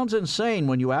 "It sounds insane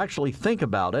when you actually think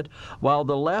about it. While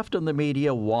the left and the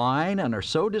media whine and are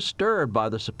so disturbed by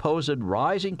the supposed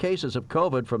rising cases of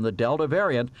COVID from the Delta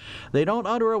variant, they don't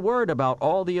utter a word about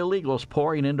all the illegals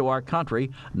pouring into our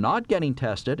country, not getting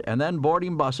tested, and then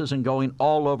boarding buses and going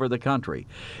all over the country.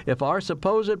 If our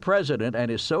supposed president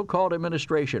and his so-called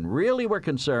administration really were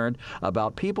concerned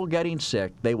about people getting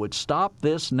sick, they would stop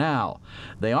this now.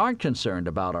 They aren't concerned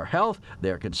about our health.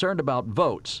 They're concerned about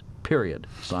votes. Period."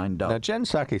 Signed, Doug. Now, Jen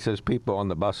Psaki says people on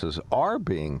the buses are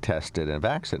being tested and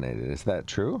vaccinated. Is that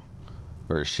true?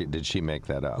 Or did she make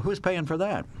that up? Who's paying for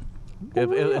that?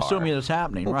 Well, Assuming it's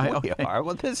happening, right? We Okay. are.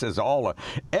 Well, this is all,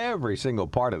 every single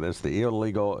part of this, the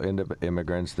illegal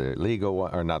immigrants, the legal,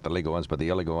 or not the legal ones, but the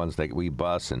illegal ones that we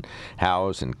bus and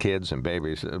house and kids and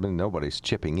babies. I mean, nobody's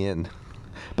chipping in.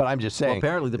 But I'm just saying. Well,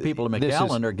 apparently the people in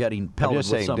McAllen are getting pelted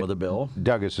with some of the bill.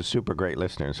 Doug is a super great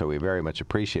listener, and so we very much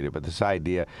appreciate it. But this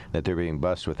idea that they're being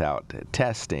bused without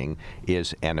testing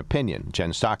is an opinion.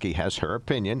 Jen Psaki has her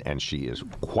opinion, and she is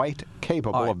quite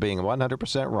capable of being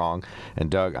 100% wrong.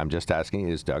 And Doug, I'm just asking,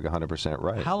 is Doug 100%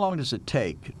 right? How long does it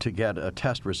take to get a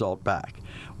test result back?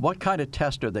 What kind of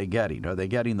test are they getting? Are they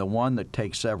getting the one that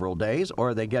takes several days, or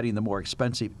are they getting the more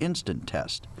expensive instant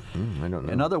test? I don't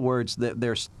know. In other words,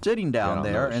 they're sitting down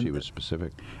there, and she was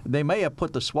specific. They may have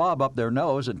put the swab up their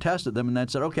nose and tested them, and then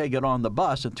said, "Okay, get on the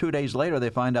bus." And 2 days later, they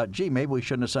find out, "Gee, maybe we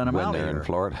shouldn't have sent them out when they're here." in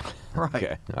Florida. Right.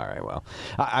 Okay. All right. Well,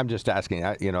 I'm just asking.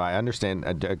 I understand.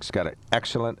 Doug's got an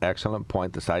excellent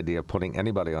point. This idea of putting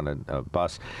anybody on a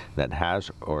bus that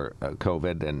has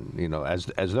COVID, and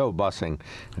as though busing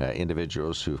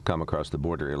individuals who've come across the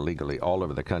border illegally all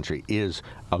over the country is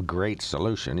a great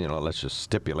solution. Let's just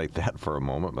stipulate that for a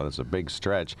moment. But it's a big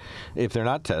stretch. If they're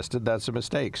not tested, that's a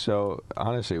mistake. So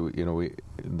honestly,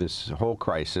 this whole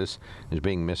crisis is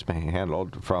being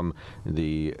mishandled from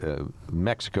the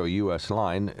Mexico-U.S.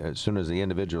 line. As soon as the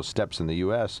individual steps in the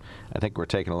U.S., I think we're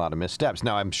taking a lot of missteps.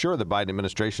 Now, I'm sure the Biden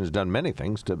administration has done many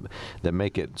things that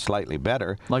make it slightly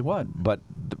better. Like what? But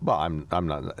I'm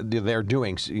not. They're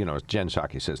doing. Jen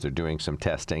Psaki says they're doing some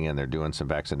testing and they're doing some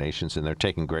vaccinations and they're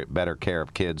taking better care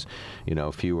of kids.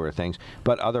 Fewer things.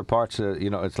 But other parts,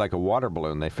 it's like a water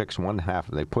balloon. They fix one half,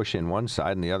 they push in one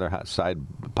side, and the other side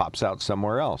pops out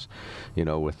somewhere else.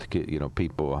 With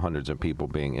people, hundreds of people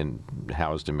being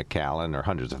housed in McAllen, or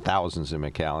hundreds of thousands in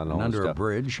McAllen, and all under stuff. A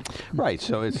bridge. Right.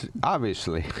 So it's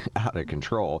obviously out of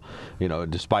control.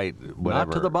 Despite whatever.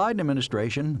 Not to the Biden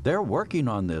administration. They're working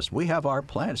on this. We have our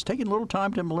plan. It's taking a little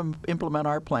time to implement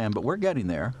our plan, but we're getting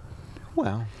there.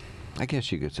 Well, I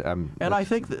guess you could say. And I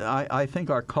think I think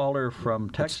our caller from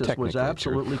Texas was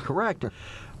absolutely correct.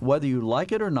 Whether you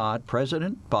like it or not,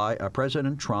 President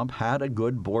Trump had a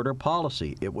good border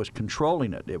policy. It was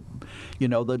controlling it.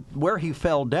 Where he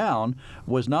fell down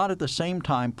was not at the same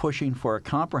time pushing for a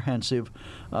comprehensive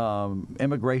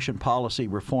immigration policy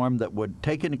reform that would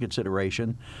take into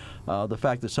consideration the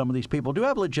fact that some of these people do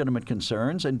have legitimate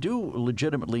concerns and do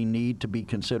legitimately need to be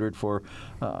considered for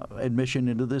admission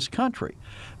into this country.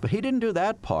 But he didn't do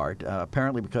that part,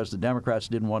 apparently because the Democrats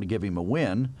didn't want to give him a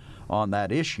win on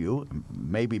that issue,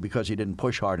 maybe because he didn't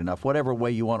push hard enough. Whatever way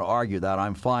you want to argue that,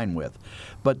 I'm fine with.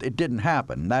 But it didn't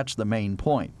happen. That's the main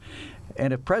point.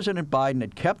 And if President Biden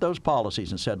had kept those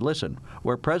policies and said, listen,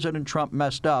 where President Trump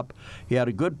messed up, he had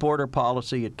a good border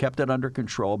policy, it kept it under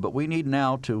control, but we need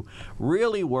now to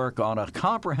really work on a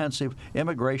comprehensive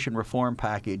immigration reform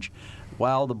package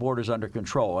while the border's under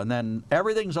control. And then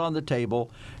everything's on the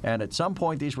table, and at some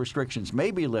point these restrictions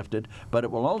may be lifted, but it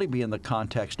will only be in the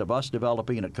context of us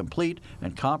developing a complete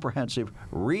and comprehensive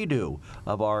redo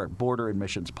of our border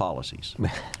admissions policies.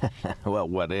 Well,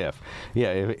 what if?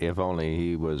 Yeah, if only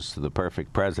he was the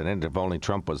perfect president, if only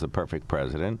Trump was the perfect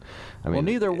president. I mean, well,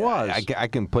 neither was. I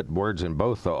can put words in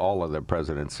all of the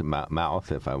president's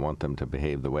mouth if I want them to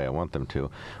behave the way I want them to.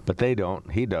 But they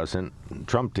don't. He doesn't.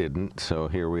 Trump didn't. So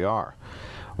here we are.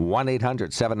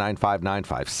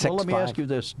 1-800-795-9565. Well, let me ask you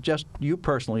this, just you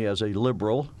personally as a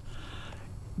liberal.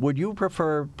 Would you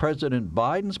prefer President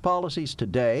Biden's policies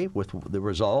today with the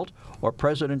result, or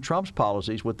President Trump's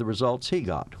policies with the results he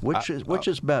got? Which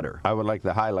is better? I would like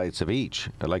the highlights of each.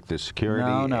 I like the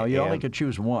security. No, you only could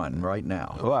choose one right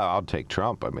now. Well, I'll take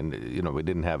Trump. I mean,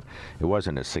 it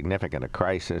wasn't as significant a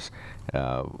crisis.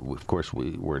 Of course,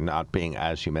 we're not being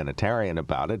as humanitarian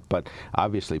about it, but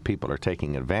obviously people are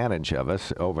taking advantage of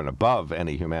us over and above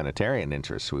any humanitarian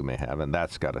interests we may have, and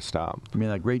that's got to stop. I mean,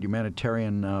 that great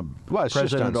humanitarian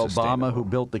President Obama who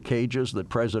built the cages that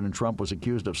President Trump was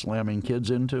accused of slamming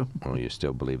kids into? Well, you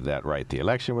still believe that, right? The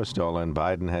election was stolen.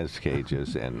 Biden has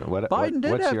cages. And Biden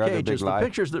did what's have your cages. other big The lie?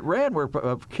 pictures that ran were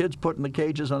of kids put in the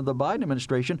cages under the Biden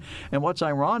administration. And what's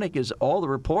ironic is all the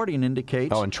reporting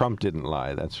indicates... Oh, and Trump didn't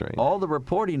lie. That's right. All the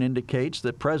reporting indicates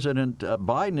that President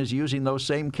Biden is using those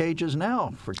same cages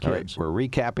now for kids. All right, we're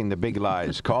recapping the big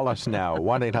lies. Call us now,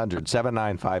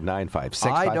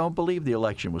 1-800-795-9565. I don't believe the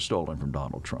election was stolen from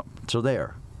Donald Trump. So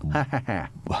there.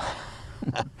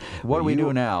 What do we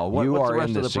do now? What's you the are rest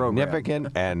in of the the program? significant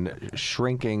and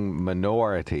shrinking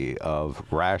minority of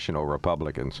rational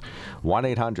Republicans.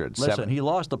 1-800. Listen, he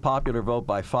lost the popular vote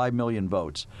by 5 million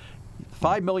votes.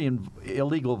 5 million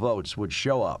illegal votes would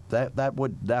show up. That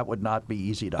would not be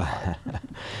easy to hide.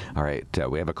 All right,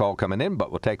 we have a call coming in,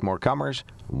 but we'll take more comers.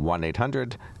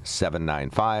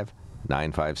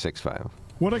 1-800-795-9565.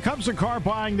 When it comes to car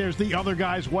buying, there's the other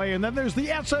guy's way, and then there's the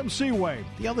SMC way.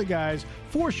 The other guys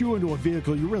force you into a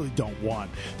vehicle you really don't want.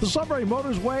 The Sunbury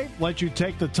Motors way lets you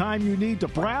take the time you need to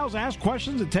browse, ask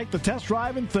questions, and take the test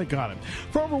drive and think on it.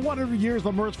 For over 100 years,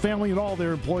 the Mertz family and all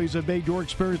their employees have made your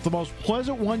experience the most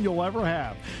pleasant one you'll ever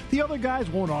have. The other guys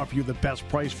won't offer you the best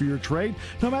price for your trade,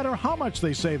 no matter how much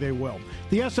they say they will.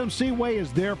 The SMC way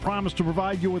is their promise to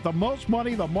provide you with the most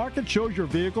money the market shows your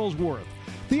vehicle is worth.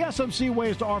 The SMC way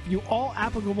is to offer you all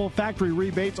applicable factory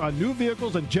rebates on new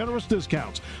vehicles and generous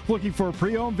discounts. Looking for a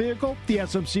pre-owned vehicle? The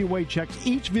SMC way checks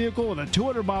each vehicle in a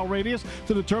 200-mile radius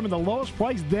to determine the lowest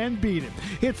price, then beat it.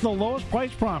 It's the lowest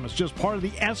price promise, just part of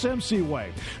the SMC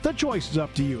way. The choice is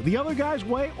up to you, the other guy's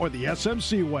way or the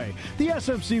SMC way. The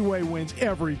SMC way wins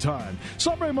every time.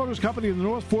 Sunbury Motors Company in the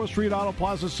North 4th Street Auto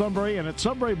Plaza, Sunbury, and at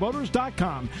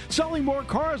sunburymotors.com. Selling more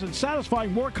cars and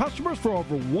satisfying more customers for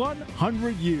over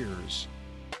 100 years.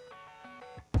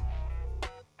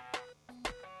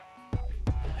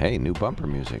 Hey, new bumper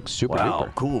music. Super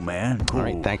duper. Cool, man. Cool. All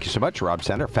right, thank you so much, Rob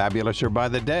Center. Fabulouser by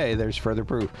the day. There's further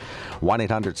proof.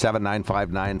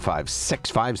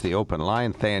 1-800-795-9565 is the open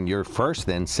line. Than, you're first,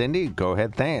 then Cindy. Go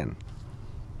ahead, Than.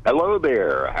 Hello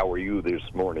there. How are you this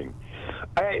morning?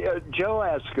 Joe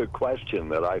asked a question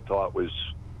that I thought was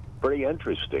pretty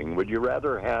interesting. Would you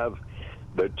rather have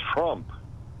the Trump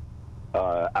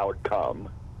outcome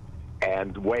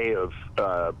and way of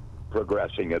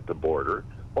progressing at the border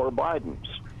or Biden's?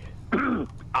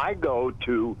 I go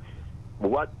to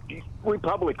what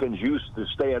Republicans used to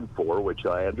stand for, which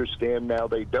I understand now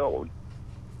they don't,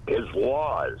 is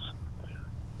laws,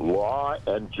 law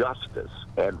and justice.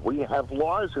 And we have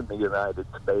laws in the United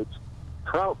States.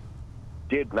 Trump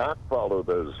did not follow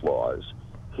those laws.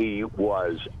 He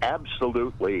was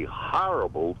absolutely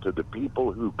horrible to the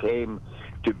people who came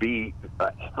to be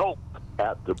helped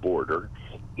at the border.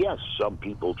 Yes, some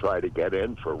people try to get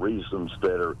in for reasons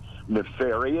that are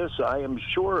nefarious. I am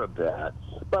sure of that.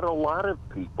 But a lot of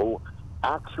people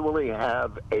actually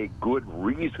have a good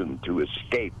reason to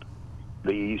escape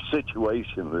the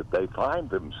situation that they find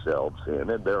themselves in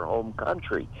their home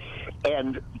country.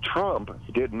 And Trump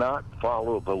did not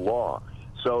follow the law.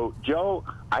 So, Joe,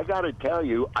 I got to tell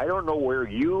you, I don't know where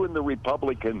you and the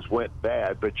Republicans went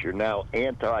bad, but you're now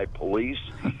anti-police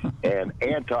and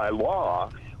anti-law.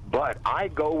 But I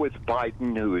go with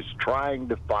Biden, who is trying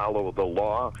to follow the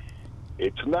law.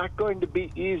 It's not going to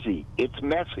be easy. It's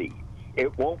messy.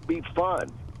 It won't be fun.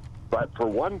 But for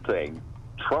one thing,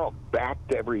 Trump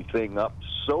backed everything up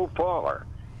so far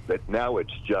that now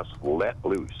it's just let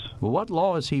loose. Well, what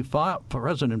law is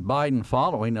President Biden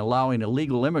following, allowing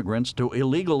illegal immigrants to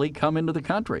illegally come into the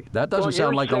country? That doesn't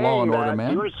sound like a law and order,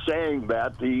 man. You're saying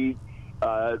that the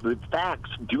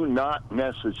facts do not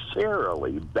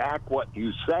necessarily back what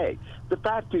you say. The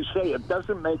fact you say, it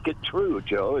doesn't make it true,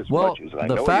 Joe, as much as I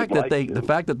know the fact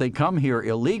that they come here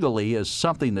illegally is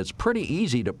something that's pretty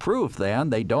easy to prove, then.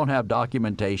 They don't have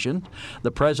documentation.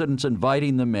 The president's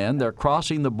inviting them in. They're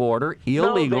crossing the border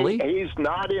illegally. No, he's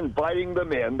not inviting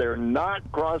them in. They're not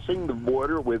crossing the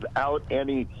border without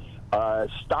any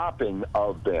stopping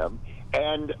of them.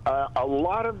 And a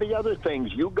lot of the other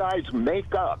things you guys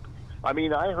make up. I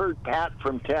mean, I heard Pat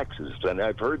from Texas, and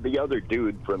I've heard the other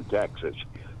dude from Texas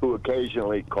who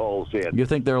occasionally calls in. You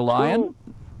think they're lying?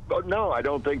 No, I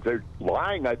don't think they're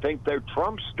lying. I think they're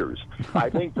Trumpsters. I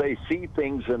think they see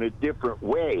things in a different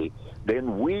way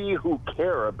than we who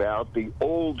care about the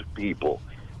old people,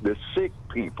 the sick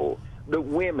people, the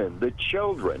women, the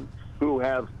children who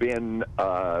have been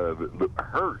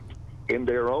hurt in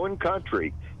their own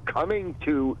country, coming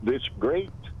to this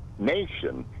great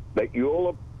nation that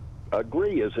you'll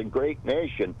agree is a great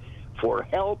nation for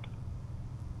help.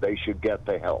 They should get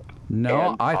the help.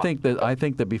 No, I think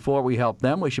that before we help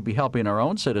them, we should be helping our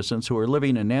own citizens who are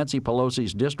living in Nancy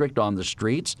Pelosi's district on the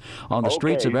streets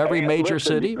of every major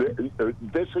city.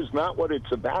 This is not what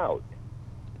it's about.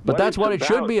 But that's what it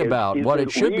should be about. What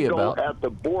it should be about at the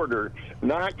border,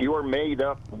 not your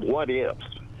made-up what-ifs.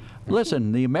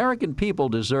 Listen, the American people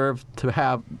deserve to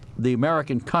have the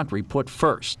American country put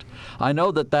first. I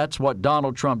know that that's what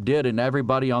Donald Trump did, and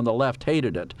everybody on the left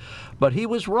hated it. But he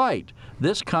was right.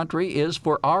 This country is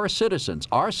for our citizens.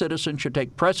 Our citizens should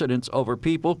take precedence over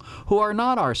people who are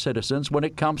not our citizens when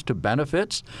it comes to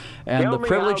benefits and the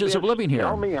privileges of living here.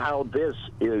 Tell me how this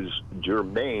is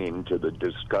germane to the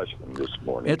discussion this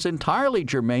morning. It's entirely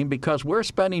germane because we're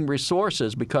spending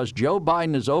resources because Joe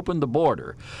Biden has opened the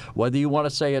border. Whether you want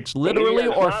to say it's literally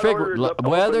or figuratively,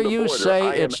 whether you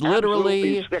say it's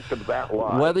literally,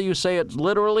 whether you say it's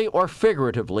literally or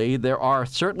figuratively, there are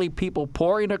certainly people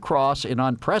pouring across in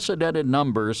unprecedented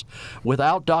numbers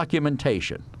without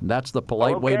documentation. That's the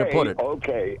polite way to put it.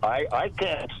 Okay, I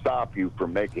can't stop you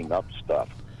from making up stuff.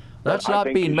 That's not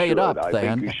being made up, Than. Than.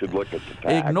 I think you should look at the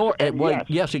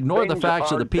facts. Ignore the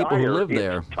facts of the people who live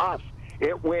there. It's tough.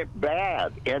 It went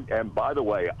bad. And by the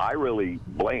way, I really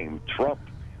blame Trump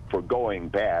for going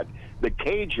bad. The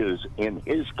cages, in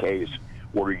his case,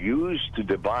 were used to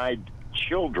divide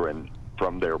children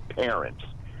from their parents.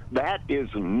 That is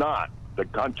not the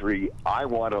country I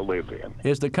want to live in.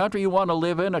 Is the country you want to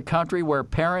live in a country where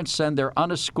parents send their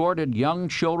unescorted young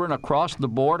children across the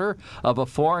border of a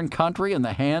foreign country in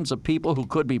the hands of people who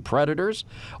could be predators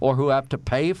or who have to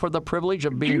pay for the privilege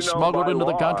of being smuggled into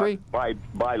the country? By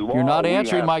law, you're not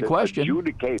answering we have my to question.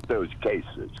 Adjudicate those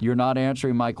cases. You're not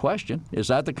answering my question. Is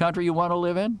that the country you want to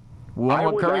live in? I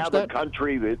would have a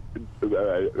country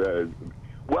that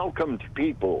welcomed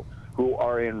people who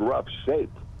are in rough shape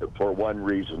for one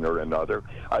reason or another,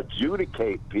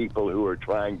 adjudicate people who are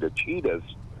trying to cheat us,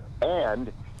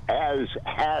 and as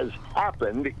has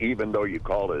happened, even though you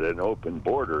call it an open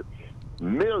border,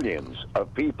 millions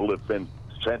of people have been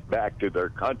sent back to their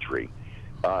country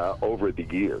over the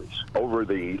years, over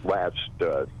the last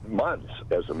months,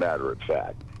 as a matter of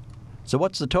fact. So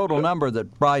what's the total number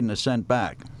that Biden has sent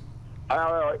back?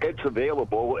 It's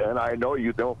available, and I know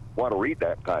you don't want to read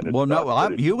that kind of stuff. Well,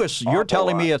 no, you're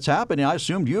telling me it's happening. I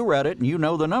assumed you read it, and you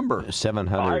know the number.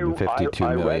 752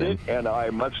 million. I read it, and I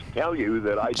must tell you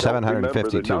that I don't remember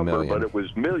the number, million. But it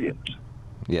was millions.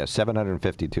 Yeah,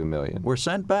 752 million. Were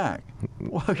sent back.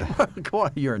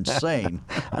 You're insane.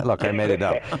 Look, I made it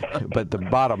up. But the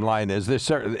bottom line is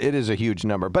it is a huge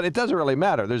number. But it doesn't really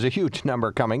matter. There's a huge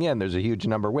number coming in. There's a huge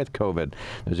number with COVID.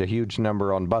 There's a huge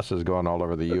number on buses going all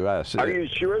over the U.S. Are you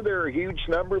sure there are a huge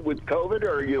number with COVID,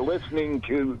 or are you listening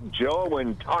to Joe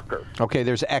and Tucker? Okay,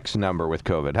 there's X number with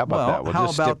COVID. How about that? We'll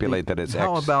just stipulate that it's X.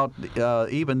 How about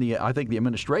I think the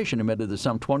administration admitted that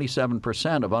some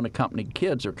 27% of unaccompanied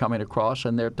kids are coming across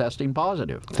and they're testing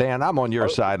positive. Than, I'm on your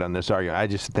side on this argument. I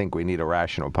just think we need a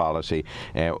rational policy,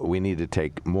 and we need to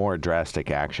take more drastic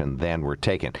action than we're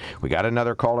taking. We got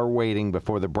another caller waiting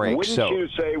before the break. Wouldn't you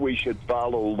say we should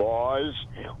follow laws,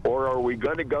 or are we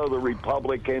going to go the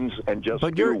Republicans and just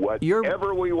do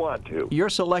whatever we want to? You're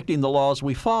selecting the laws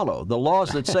we follow. The laws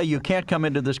that say you can't come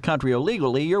into this country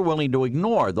illegally, you're willing to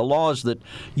ignore. The laws that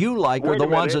you like are the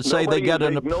ones that say they get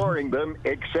ignoring them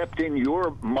except in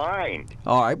your mind.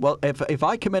 All right. Well, if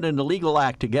I commit an illegal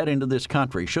act to get into this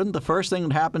country, shouldn't the first thing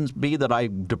that happens be that I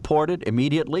deported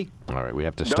immediately? All right, we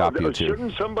have to stop you two.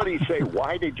 Shouldn't somebody say,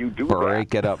 why did you do that?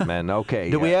 Break it up, man. Okay.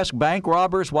 Do we ask bank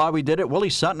robbers why we did it? Willie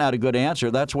Sutton had a good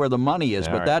answer. That's where the money is,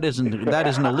 but that isn't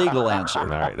a legal answer. All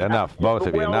right, enough. Both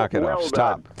of you, knock it off.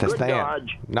 Stop. Than,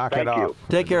 knock it off.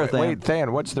 Take care, Than. Wait,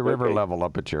 Than, what's the river level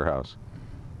up at your house?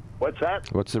 What's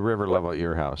that? What's the river level at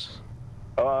your house?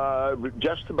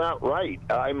 Just about right.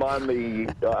 I'm on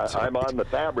the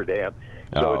Faber Dam,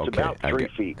 so it's about 3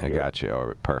 feet. I got you. All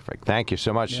right, perfect. Thank you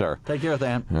so much, sir. Take care,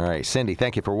 Than. All right, Cindy,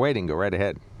 thank you for waiting. Go right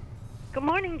ahead. Good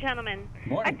morning, gentlemen.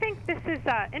 Morning. I think this is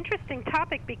an interesting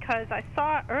topic because I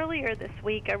saw earlier this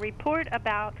week a report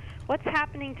about what's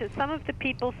happening to some of the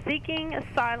people seeking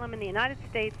asylum in the United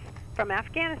States from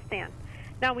Afghanistan.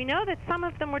 Now, we know that some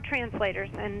of them were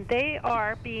translators, and they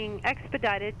are being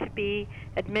expedited to be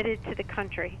admitted to the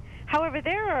country. However,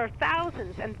 there are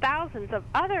thousands and thousands of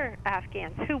other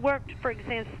Afghans who worked, for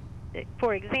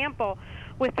example,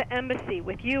 with the embassy,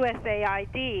 with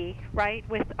USAID, right,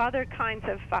 with other kinds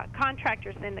of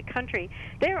contractors in the country.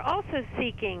 They're also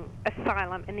seeking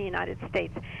asylum in the United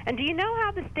States. And do you know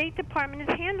how the State Department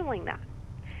is handling that?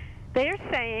 They're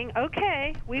saying,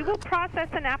 okay, we will process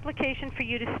an application for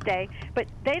you to stay, but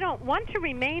they don't want to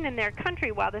remain in their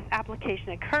country while this application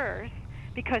occurs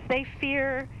because they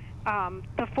fear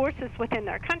the forces within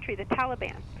their country, the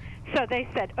Taliban. So they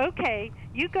said, okay,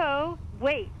 you go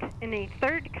wait in a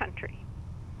third country.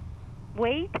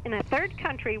 Wait in a third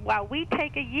country while we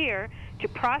take a year to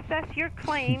process your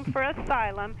claim for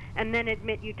asylum and then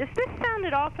admit you. Does this sound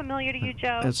at all familiar to you,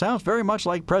 Joe? It sounds very much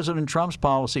like President Trump's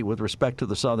policy with respect to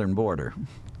the southern border.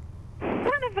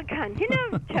 Son of a gun. You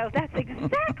know, Joe, that's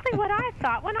exactly what I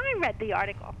thought when I read the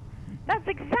article. That's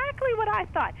exactly what I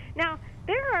thought. Now,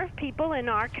 there are people in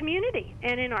our community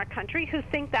and in our country who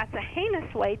think that's a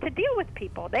heinous way to deal with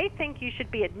people. They think you should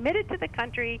be admitted to the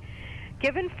country,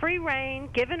 given free rein,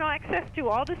 given access to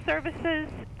all the services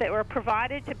that were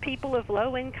provided to people of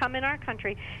low income in our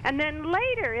country. And then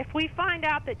later, if we find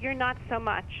out that you're not so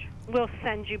much, we'll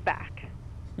send you back.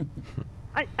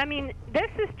 I mean,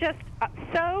 this is just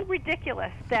so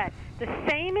ridiculous that the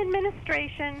same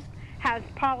administration has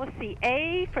policy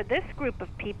A for this group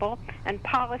of people and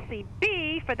policy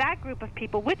B for that group of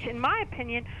people, which, in my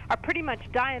opinion, are pretty much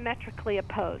diametrically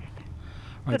opposed.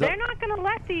 So they're not going to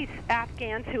let these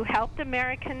Afghans who helped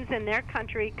Americans in their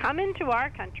country come into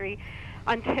our country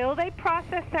until they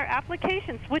process their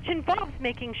applications, which involves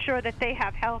making sure that they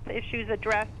have health issues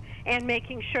addressed and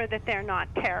making sure that they're not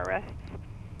terrorists.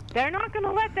 They're not going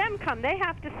to let them come. They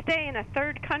have to stay in a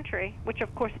third country, which,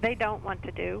 of course, they don't want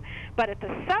to do. But at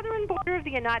the southern border of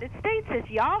the United States is,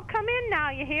 y'all come in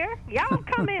now, you hear? Y'all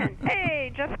come in.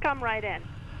 Hey, just come right in.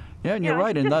 Yeah, and you're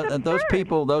right. And those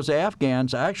people, those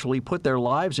Afghans, actually put their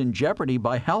lives in jeopardy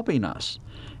by helping us,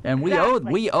 and we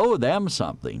owe them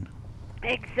something.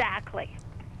 Exactly.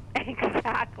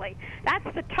 Exactly. That's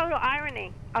the total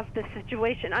irony of the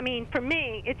situation. I mean, for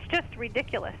me, it's just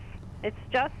ridiculous. It's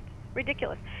just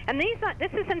ridiculous. And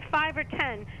this isn't 5 or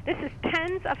 10. This is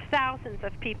tens of thousands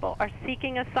of people are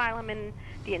seeking asylum in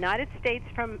the United States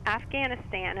from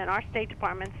Afghanistan, and our State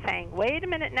Department saying, wait a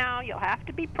minute now, you'll have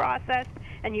to be processed,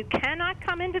 and you cannot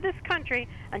come into this country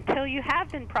until you have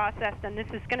been processed, and this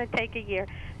is going to take a year.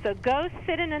 So go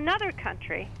sit in another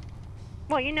country.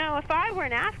 Well, you know, if I were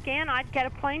an Afghan, I'd get a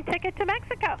plane ticket to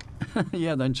Mexico.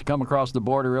 Yeah, then you come across the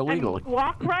border illegally. And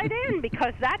walk right in,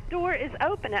 because that door is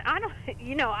open. And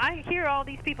I hear all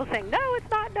these people saying, no, it's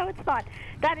not, no, it's not.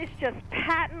 That is just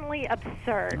patently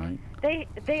absurd. Right.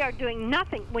 They are doing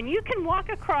nothing. When you can walk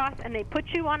across and they put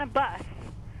you on a bus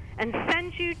and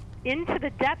send you into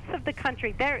the depths of the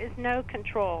country, there is no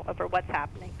control over what's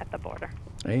happening at the border.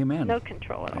 Amen. No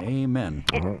control at all. Amen.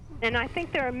 And I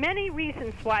think there are many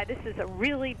reasons why this is a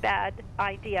really bad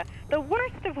idea. The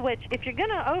worst of which, if you're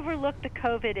going to overlook the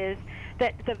COVID, is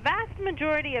that the vast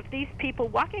majority of these people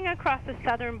walking across the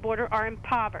southern border are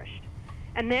impoverished.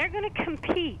 And they're going to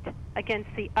compete against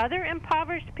the other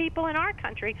impoverished people in our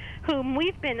country whom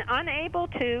we've been unable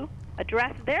to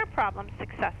address their problems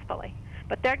successfully.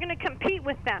 But they're going to compete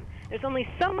with them. There's only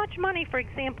so much money, for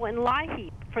example, in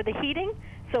LIHEAP for the heating.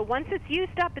 So once it's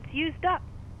used up, it's used up.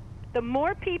 The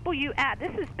more people you add,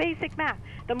 this is basic math,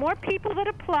 the more people that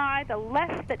apply, the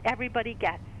less that everybody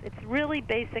gets. It's really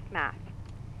basic math.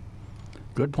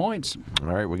 Good points. All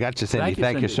right, we got you, Cindy.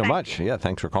 Thank you so much. Yeah,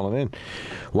 thanks for calling in.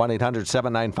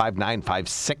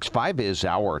 1-800-795-9565 is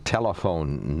our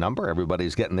telephone number.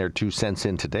 Everybody's getting their 2 cents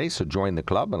in today, so join the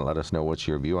club and let us know what's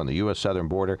your view on the U.S. southern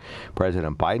border,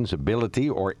 President Biden's ability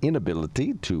or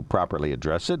inability to properly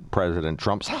address it, President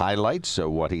Trump's highlights, so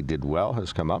what he did well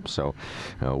has come up, so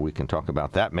we can talk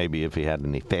about that. Maybe if he had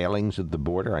any failings at the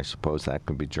border, I suppose that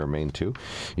could be germane too.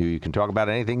 You can talk about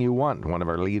anything you want. One of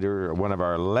our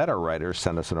letter writers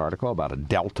sent us an article about a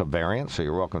Delta variant, so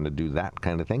you're welcome to do that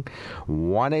kind of thing.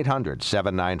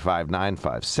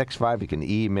 1-800-795-9565. You can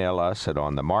email us at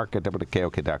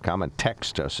onthemark@wkok.com and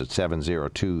text us at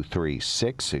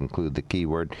 70236. Include the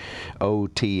keyword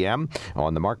OTM.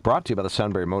 On the Mark, brought to you by the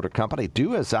Sunbury Motor Company.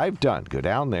 Do as I've done. Go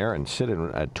down there and sit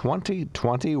in a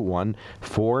 2021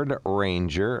 Ford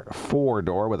Ranger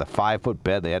 4-door with a 5-foot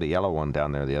bed. They had a yellow one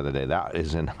down there the other day. That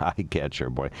is an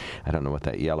eye-catcher, boy. I don't know what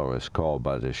that yellow is called,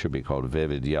 but it should be called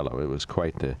vivid yellow. It was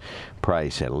quite the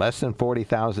price. At less than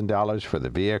 $40,000 for the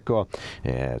vehicle.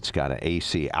 It's got an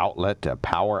AC outlet, a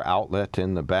power outlet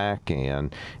in the back,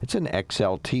 and it's an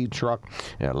XLT truck,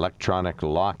 electronic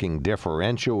locking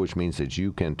differential, which means that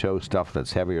you can tow stuff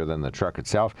that's heavier than the truck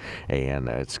itself, and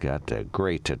it's got a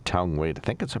great tongue weight. I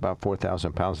think it's about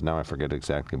 4,000 pounds now. I forget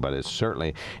exactly, but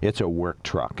it's a work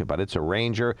truck. But it's a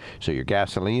Ranger, so your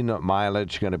gasoline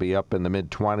mileage is going to be up in the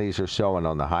mid-20s or so, and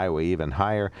on the highway even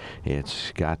higher.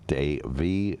 It's got a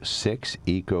V6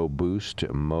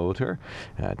 EcoBoost motor,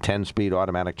 10-speed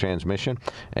automatic transmission,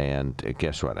 and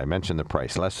guess what? I mentioned the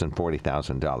price, less than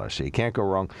 $40,000. So you can't go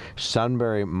wrong.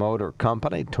 Sunbury Motor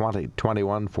Company,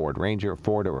 2021 Ford Ranger,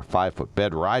 4 or 5 foot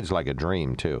bed, rides like a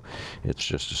dream too. It's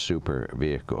just a super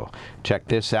vehicle. Check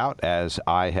this out, as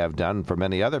I have done for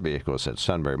many other vehicles, at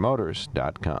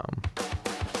sunburymotors.com.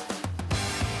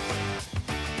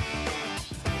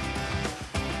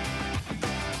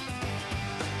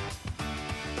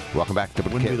 Welcome back to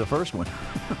Wouldn't be the first one.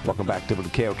 Welcome back to the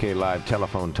KOK Live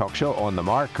Telephone Talk Show. On the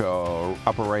mark,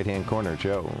 upper right-hand corner,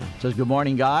 Joe. Says, good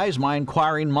morning, guys. My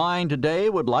inquiring mind today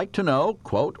would like to know,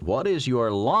 quote, what is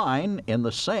your line in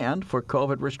the sand for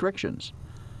COVID restrictions?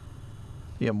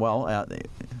 Yeah, well,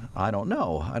 I don't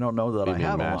know. I don't know that I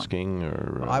have masking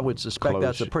or I would suspect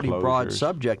that's a pretty broad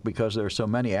subject because there are so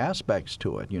many aspects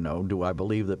to it. You know, do I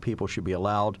believe that people should be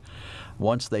allowed,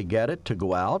 once they get it, to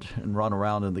go out and run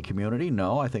around in the community?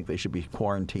 No, I think they should be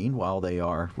quarantined while they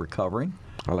are recovering.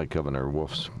 I like Governor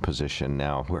Wolf's position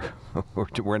now.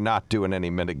 We're not doing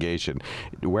any mitigation.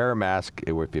 Wear a mask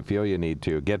if you feel you need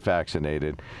to. Get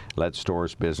vaccinated. Let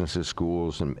stores, businesses,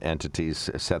 schools, and entities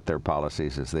set their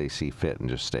policies as they see fit, and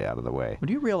just stay out of the way.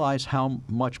 Do you realize how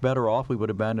much better off we would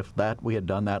have been if we had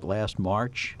done that last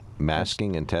March?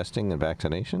 Masking and testing and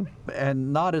vaccination?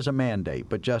 And not as a mandate,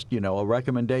 but just, a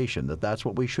recommendation that that's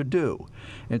what we should do.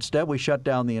 Instead, we shut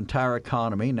down the entire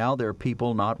economy. Now there are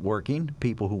people not working,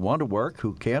 people who want to work,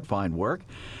 who can't find work,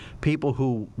 people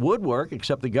who would work,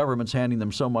 except the government's handing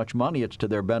them so much money it's to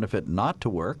their benefit not to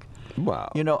work. Wow.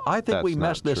 I think we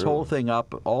messed this whole thing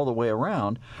up all the way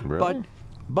around. Really?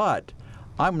 But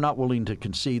I'm not willing to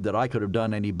concede that I could have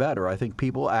done any better. I think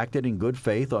people acted in good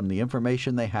faith on the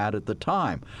information they had at the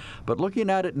time. But looking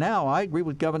at it now, I agree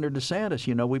with Governor DeSantis.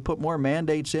 We put more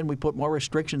mandates in, we put more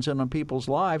restrictions in on people's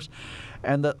lives,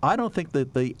 and I don't think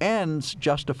that the ends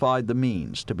justified the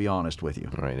means, to be honest with you.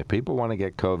 Right. If people want to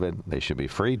get COVID, they should be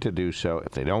free to do so.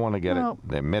 If they don't want to get it,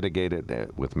 they mitigate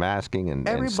it with masking and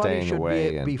staying away.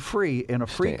 Everybody should be free in a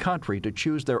free country to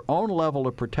choose their own level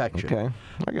of protection. Okay,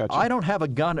 I got you. I don't have a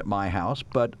gun at my house,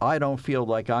 but I don't feel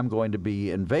like I'm going to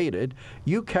be invaded.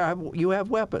 You have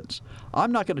weapons.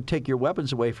 I'm not going to take your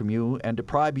weapons away from you and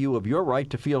deprive you of your right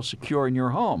to feel secure in your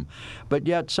home. But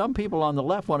yet some people on the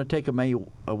left want to take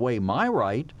away my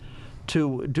right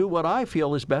to do what I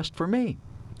feel is best for me.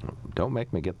 Don't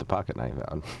make me get the pocket knife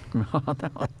out.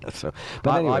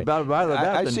 But anyway,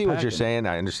 I see what you're saying.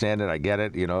 I understand it. I get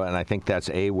it. And I think that's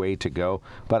a way to go.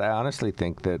 But I honestly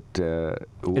think that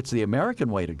it's the American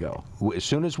way to go. As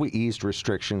soon as we eased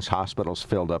restrictions, hospitals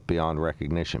filled up beyond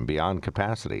recognition, beyond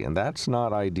capacity, and that's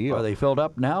not ideal. Are they filled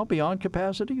up now beyond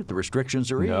capacity? The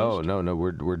restrictions are eased. No.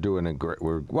 We're doing a great.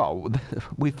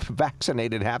 We've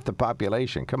vaccinated half the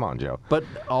population. Come on, Joe. But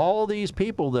all these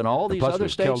people, then all these other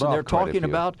states, and they're talking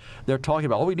about.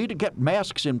 We need to get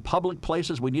masks in public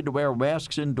places. We need to wear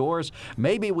masks indoors.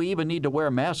 Maybe we even need to wear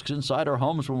masks inside our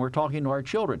homes when we're talking to our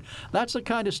children. That's the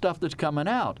kind of stuff that's coming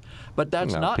out. But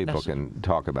that's not people can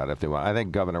talk about it if they want. I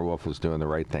think Governor Wolf was doing the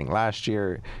right thing last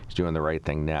year. He's doing the right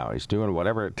thing now. He's doing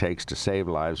whatever it takes to save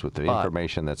lives with the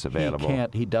information that's available.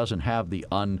 He doesn't have the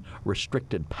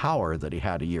unrestricted power that he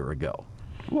had a year ago.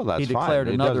 Well, that's fine. He declared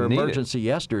fine. another emergency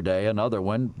yesterday, another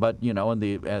one, but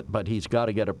but he's got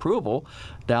to get approval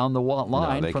down the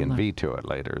line. No, they can veto it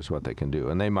later is what they can do,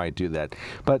 and they might do that.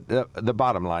 But the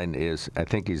bottom line is, I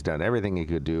think he's done everything he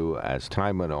could do as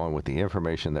time went on with the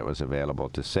information that was available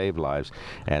to save lives,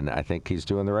 and I think he's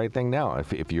doing the right thing now.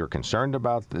 If you're concerned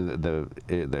about the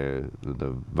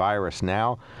virus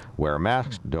now, wear a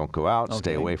mask, don't go out,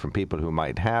 stay away from people who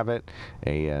might have it,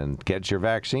 and get your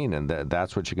vaccine, and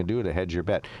that's what you can do to hedge your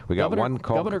bet. We got one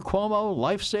call. Governor Cuomo,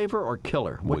 lifesaver or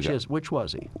killer? Which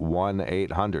was he?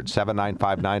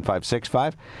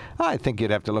 1-800-795-9565. I think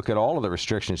you'd have to look at all of the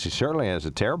restrictions. He certainly has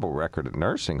a terrible record at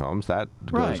nursing homes. That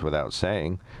goes without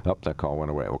saying. That call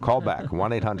went away. We'll call back.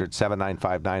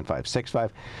 1-800-795-9565.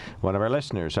 One of our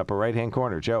listeners, upper right-hand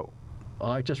corner, Joe.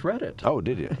 I just read it. Oh,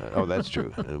 did you? Oh, that's true.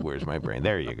 Where's my brain?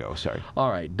 There you go. Sorry. All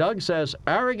right. Doug says,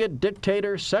 arrogant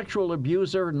dictator, sexual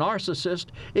abuser, narcissist,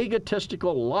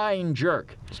 egotistical, lying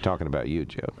jerk. He's talking about you,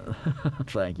 Joe.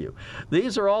 Thank you.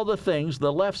 These are all the things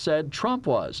the left said Trump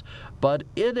was. But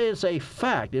it is a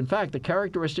fact. In fact, the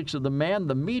characteristics of the man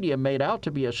the media made out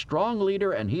to be a strong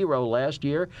leader and hero last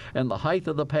year and the height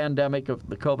of the pandemic, of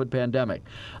the COVID pandemic.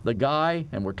 The guy,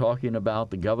 and we're talking about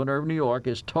the governor of New York,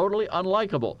 is totally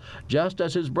unlikable, just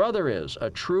as his brother is, a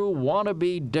true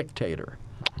wannabe dictator.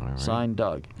 Right. Signed,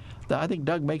 Doug. I think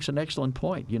Doug makes an excellent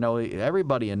point. You know,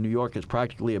 everybody in New York has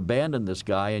practically abandoned this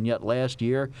guy, and yet last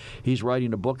year he's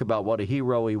writing a book about what a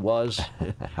hero he was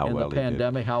in the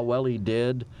pandemic, how well he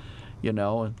did. You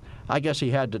know, and I guess he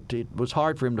had to. It was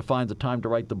hard for him to find the time to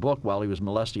write the book while he was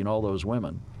molesting all those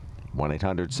women.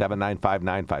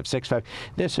 1-800-795-9565.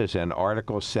 This is an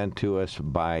article sent to us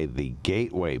by the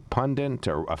Gateway Pundit,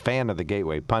 or a fan of the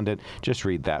Gateway Pundit. Just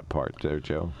read that part there,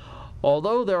 Joe.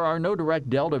 Although there are no direct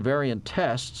Delta variant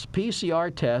tests,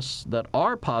 PCR tests that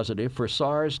are positive for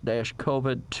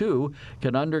SARS-CoV-2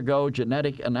 can undergo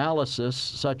genetic analysis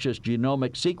such as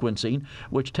genomic sequencing,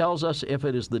 which tells us if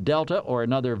it is the Delta or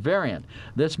another variant.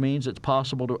 This means it's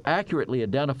possible to accurately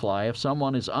identify if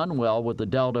someone is unwell with the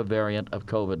Delta variant of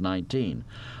COVID-19.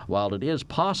 While it is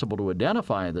possible to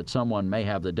identify that someone may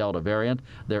have the Delta variant,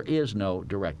 there is no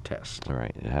direct test. All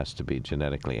right. It has to be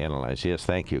genetically analyzed. Yes,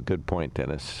 thank you. Good point,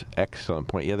 Dennis. Excellent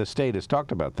point. Yeah, the state has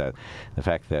talked about that. The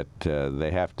fact that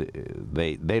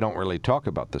they don't really talk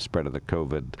about the spread of the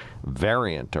COVID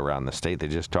variant around the state. They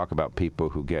just talk about people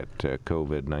who get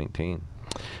COVID-19.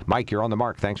 Mike, you're on the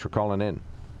mark. Thanks for calling in.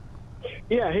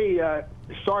 Yeah, hey,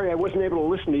 sorry I wasn't able to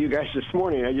listen to you guys this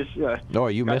morning. I just you got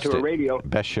missed to a it. radio.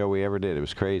 Best show we ever did. It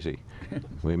was crazy.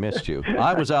 We missed you.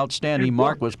 I was outstanding.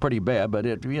 Mark was pretty bad, but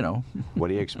What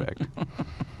do you expect?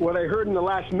 What I heard in the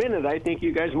last minute, I think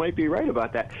you guys might be right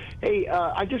about that. Hey,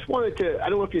 I just wanted to, I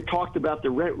don't know if you talked about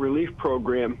the rent relief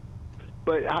program,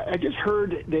 but I just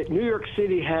heard that New York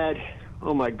City had,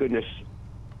 oh my goodness,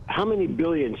 how many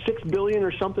billion? 6 billion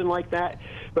or something like that.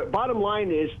 But bottom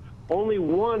line is, only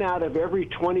one out of every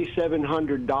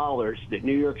 $2,700 that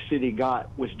New York City got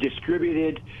was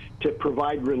distributed to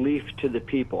provide relief to the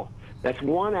people. That's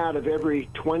one out of every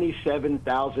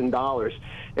 $27,000.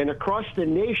 And across the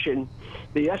nation,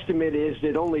 the estimate is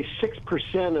that only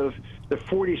 6% of the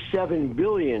 47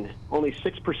 billion, only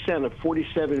 6% of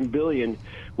 47 billion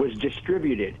was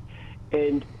distributed.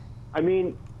 And I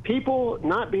mean, people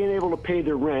not being able to pay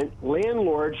their rent,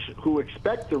 landlords who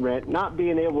expect the rent not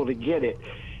being able to get it,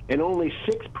 and only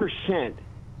 6%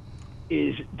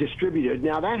 is distributed.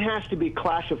 Now, that has to be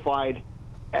classified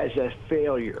as a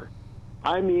failure.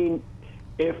 I mean,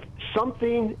 if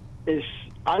something is,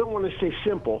 I don't want to say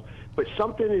simple, but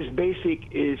something as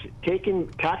basic is taking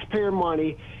taxpayer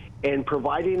money and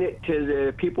providing it to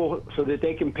the people so that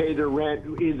they can pay their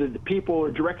rent, either the people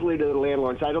or directly to the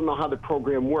landlords. I don't know how the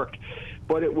program worked,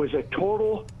 but it was a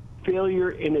total failure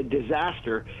and a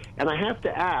disaster. And I have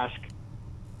to ask,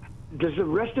 does the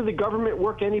rest of the government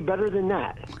work any better than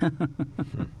that?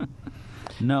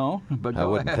 No, but I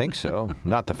wouldn't think so.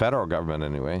 Not the federal government,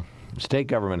 anyway. State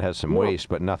government has some waste,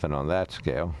 but nothing on that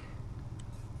scale.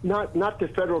 Not the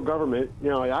federal government.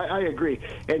 No, I agree.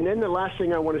 And then the last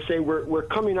thing I want to say, we're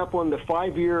coming up on the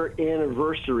 5-year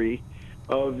anniversary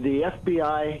of the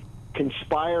FBI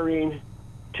conspiring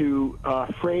to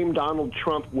frame Donald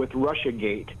Trump with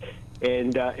Russiagate.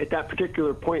 And at that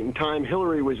particular point in time,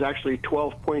 Hillary was actually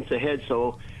 12 points ahead.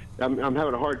 So I'm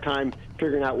having a hard time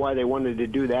figuring out why they wanted to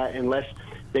do that, unless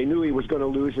they knew he was going to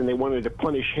lose and they wanted to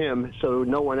punish him so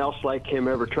no one else like him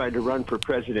ever tried to run for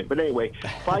president. But anyway,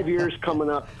 5 years coming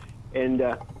up. And,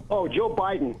 Joe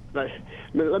Biden,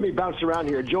 let me bounce around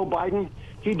here. Joe Biden,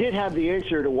 he did have the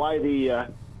answer to why the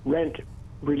rent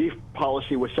relief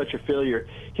policy was such a failure.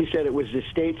 He said it was the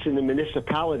states and the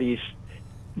municipalities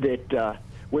that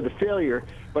were the failure,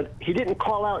 but he didn't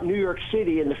call out New York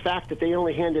City and the fact that they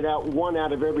only handed out one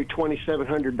out of every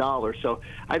 $2,700. So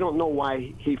I don't know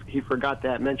why he forgot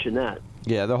that, mention that.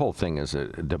 Yeah, the whole thing is a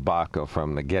debacle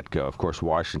from the get-go. Of course,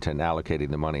 Washington allocating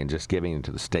the money and just giving it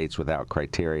to the states without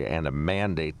criteria and a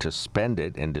mandate to spend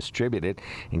it and distribute it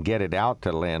and get it out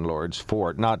to landlords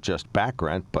for not just back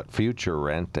rent, but future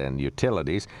rent and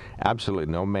utilities.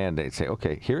 Absolutely no mandate. Say,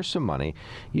 okay, here's some money.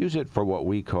 Use it for what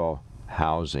we call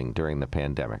housing during the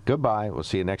pandemic. Goodbye. We'll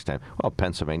see you next time. Well,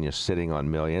 Pennsylvania's sitting on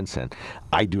millions, and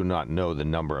I do not know the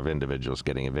number of individuals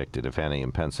getting evicted, if any,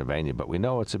 in Pennsylvania, but we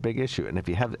know it's a big issue. And if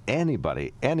you have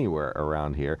anybody anywhere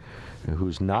around here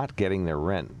who's not getting their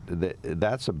rent,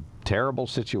 that's a terrible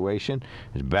situation.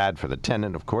 It's bad for the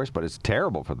tenant, of course, but it's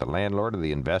terrible for the landlord and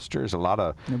the investors. A lot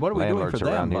of what are we doing for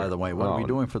them, here, by the way? What are we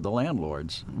doing for the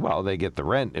landlords? Well, they get the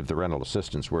rent if the rental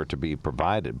assistance were to be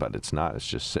provided, but it's not. It's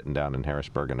just sitting down in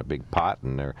Harrisburg in a big pot,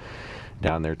 and they're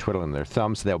down there twiddling their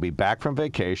thumbs. They'll be back from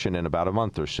vacation in about a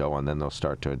month or so, and then they'll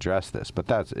start to address this. But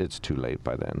it's too late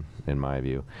by then, in my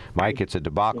view. Mike, it's a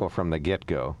debacle from the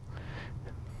get-go.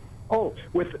 Oh,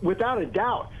 without a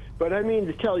doubt. But I mean,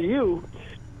 to tell you,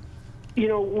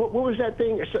 what was that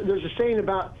thing? There's a saying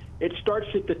about it starts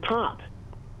at the top.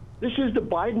 This is the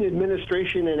Biden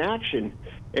administration in action.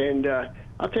 And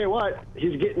I'll tell you what,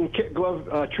 he's getting kit glove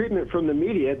treatment from the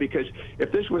media, because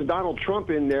if this was Donald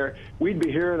Trump in there, we'd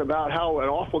be hearing about how an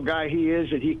awful guy he is,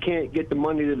 that he can't get the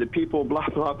money to the people, blah,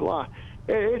 blah, blah.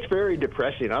 It's very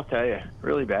depressing, I'll tell you.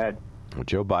 Really bad. Well,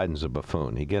 Joe Biden's a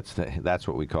buffoon. He gets that's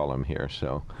what we call him here.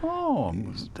 So. Oh,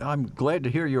 I'm glad to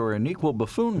hear you're an equal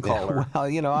buffoon caller.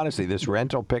 Well, honestly, this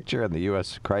rental picture and the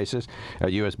U.S. crisis,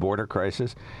 U.S. border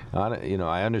crisis,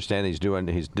 I understand he's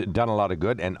done a lot of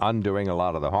good, and undoing a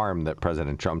lot of the harm that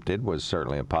President Trump did was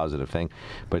certainly a positive thing.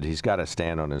 But he's got to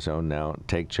stand on his own now,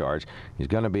 take charge. He's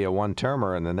going to be a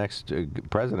one-termer, and the next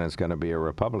president's going to be a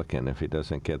Republican if he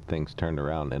doesn't get things turned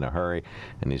around in a hurry,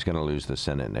 and he's going to lose the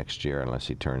Senate next year unless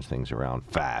he turns things around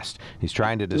fast. He's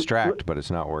trying to distract, but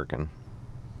it's not working.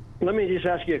 Let me just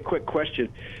ask you a quick question,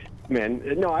 man.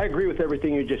 No, I agree with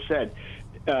everything you just said,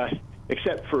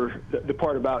 except for the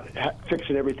part about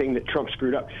fixing everything that Trump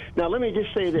screwed up. Now, let me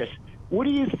just say this. What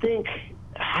do you think,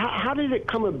 how did it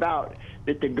come about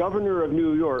that the governor of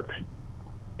New York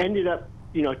ended up,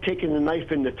 taking the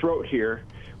knife in the throat here,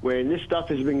 when this stuff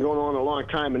has been going on a long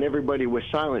time and everybody was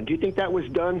silent? Do you think that was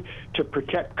done to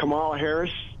protect Kamala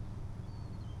Harris?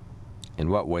 In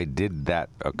what way did that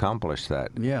accomplish that?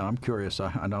 Yeah, I'm curious.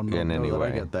 I don't know, that I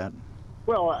get that.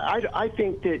 Well, I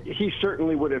think that he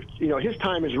certainly would have, his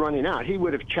time is running out. He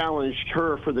would have challenged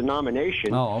her for the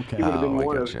nomination. Oh, okay. He would have been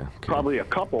one of probably a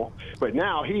couple. But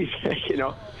now he's,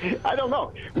 I don't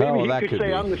know. Maybe he could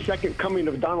say, I'm the second coming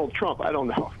of Donald Trump. I don't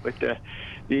know. But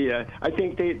I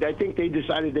think they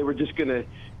decided they were just going to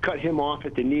cut him off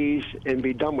at the knees and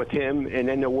be done with him, and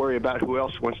then they'll worry about who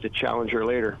else wants to challenge her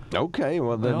later. Okay,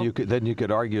 well then you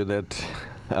could argue that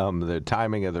the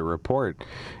timing of the report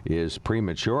is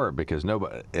premature, because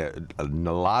a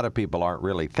lot of people aren't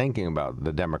really thinking about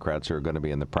the Democrats who are going to be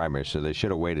in the primary, so they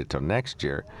should have waited till next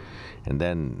year, and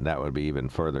then that would be even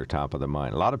further top of the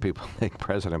mind. A lot of people think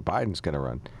President Biden's going to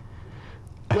run.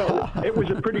 Well, it was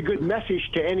a pretty good message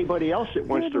to anybody else that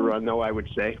wants to run, though, I would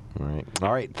say.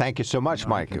 All right. Thank you so much,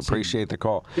 Mike. Appreciate the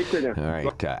call. All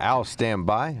right. Al, stand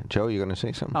by. Joe, you going to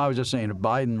say something? I was just saying, if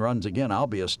Biden runs again, I'll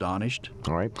be astonished.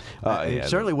 All right. He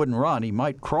certainly wouldn't run. He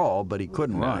might crawl, but he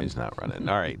couldn't run. No, he's not running.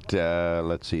 All right.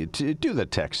 Let's see. Do the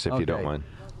text, if you don't mind.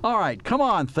 All right, come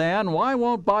on, Than. Why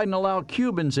won't Biden allow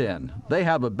Cubans in? They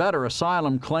have a better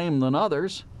asylum claim than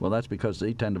others. Well, that's because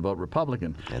they tend to vote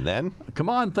Republican. And then? Come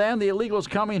on, Than. The illegals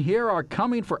coming here are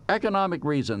coming for economic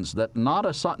reasons, not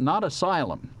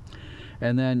asylum.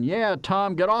 And then,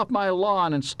 Tom, get off my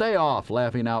lawn and stay off,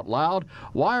 laughing out loud.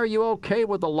 Why are you okay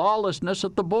with the lawlessness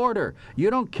at the border? You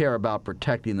don't care about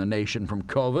protecting the nation from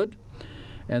COVID.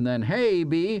 And then, hey,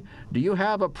 B, do you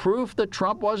have a proof that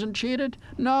Trump wasn't cheated?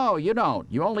 No, you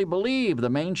don't. You only believe the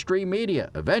mainstream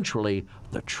media. Eventually,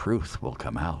 the truth will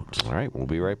come out. All right, we'll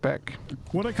be right back.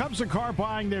 When it comes to car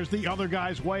buying, there's the other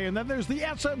guy's way, and then there's the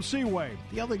SMC way.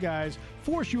 The other guys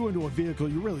force you into a vehicle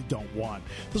you really don't want.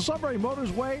 The Sunbury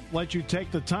Motors way lets you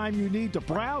take the time you need to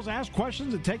browse, ask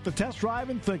questions, and take the test drive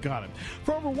and think on it.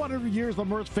 For over 100 years, the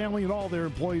Mertz family and all their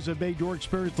employees have made your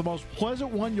experience the most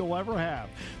pleasant one you'll ever have.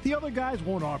 The other guys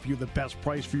won't offer you the best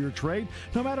price for your trade,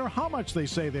 no matter how much they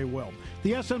say they will.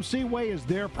 The SMC way is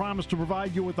their promise to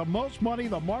provide you with the most money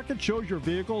the market shows your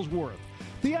vehicle is worth.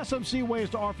 The SMC way is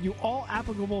to offer you all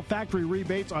applicable factory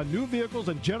rebates on new vehicles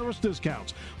and generous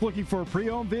discounts. Looking for a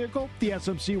pre-owned vehicle? The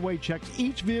SMC way checks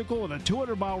each vehicle in a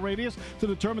 200-mile radius to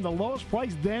determine the lowest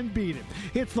price, then beat it.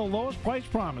 It's the lowest price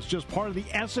promise, just part of the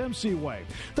SMC way.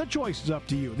 The choice is up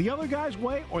to you, the other guy's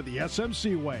way or the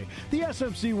SMC way. The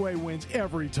SMC way wins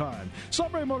every time.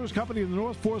 Sunbury Motors Company in the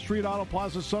North 4th Street Auto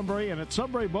Plaza, Sunbury, and at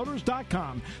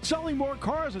sunburymotors.com. Selling more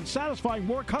cars and satisfying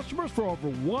more customers for over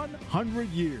 100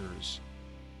 years.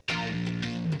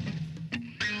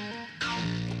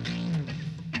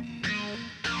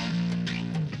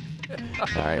 All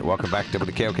right, welcome back to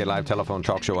the KOK Live Telephone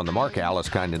Talk Show on the Mark. Al is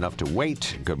kind enough to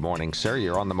wait. Good morning, sir.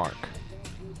 You're on the mark.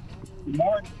 Good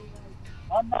morning.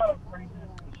 I'm not afraid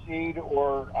to concede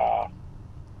or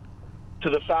to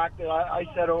the fact that I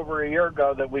said over a year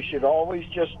ago that we should always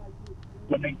just,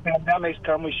 when the pandemics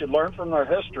come, we should learn from their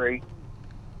history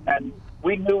And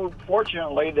we knew,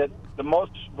 fortunately, that the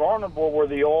most vulnerable were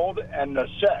the old and the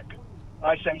sick.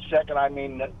 When I say sick, and I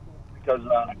mean that because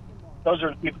those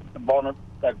are the people with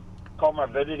the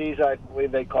comorbidities, I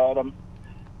believe they called them.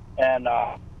 And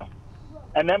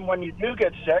then when you do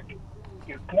get sick,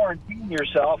 you quarantine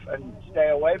yourself and stay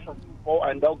away from people,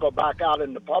 and they'll go back out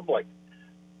in the public.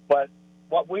 But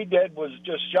what we did was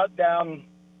just shut down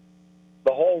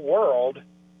the whole world,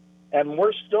 and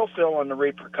we're still feeling the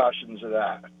repercussions of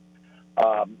that.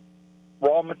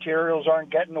 Raw materials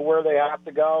aren't getting to where they have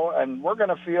to go, and we're going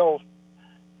to feel,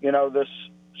 this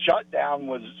shutdown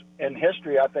was, in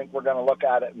history, I think we're going to look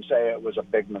at it and say it was a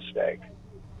big mistake.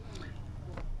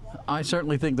 I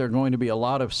certainly think there are going to be a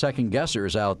lot of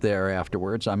second-guessers out there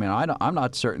afterwards. I mean, I'm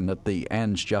not certain that the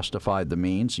ends justified the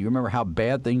means. You remember how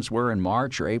bad things were in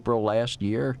March or April last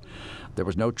year? There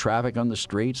was no traffic on the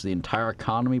streets. The entire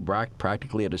economy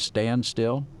practically at a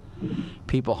standstill.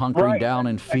 People hunkering down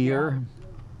in fear.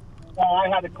 Well, I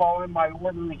had to call in my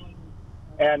orders,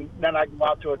 and then I go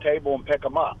out to a table and pick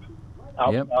them up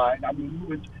outside. Yep. I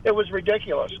mean, it was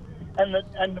ridiculous.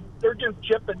 And they're just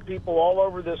chipping people all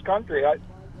over this country.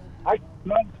 I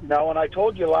know, and I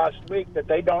told you last week that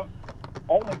they don't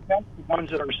only test the ones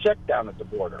that are sick down at the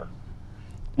border.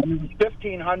 And there was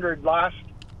 1,500 last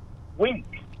week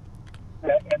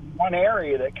in one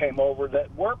area that came over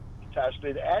that were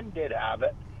tested and did have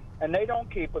it, and they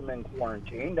don't keep them in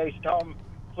quarantine. They tell them,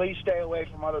 please stay away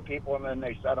from other people, and then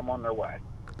they set them on their way.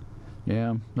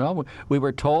 Yeah. Well, we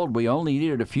were told we only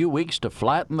needed a few weeks to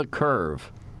flatten the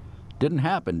curve. Didn't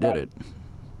happen, did it?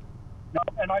 No,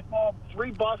 and I saw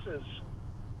 3 buses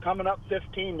coming up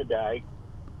 15 today,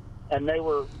 and they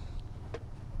were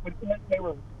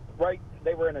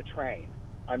in a train.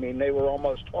 I mean, they were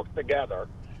almost hooked together,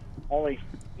 only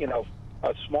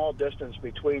a small distance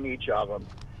between each of them.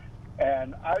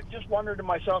 And I just wondered to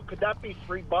myself, could that be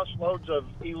 3 busloads of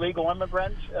illegal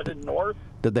immigrants headed north?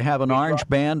 Did they have an orange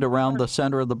band around the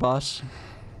center of the bus?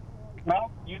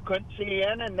 Well, you couldn't see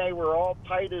in, and they were all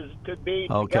tight as could be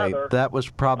together. Okay, that was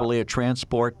probably a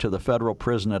transport to the federal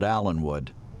prison at Allenwood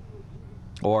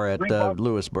or at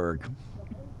Lewisburg.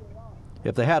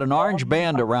 If they had an orange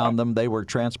band around them, they were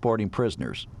transporting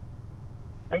prisoners.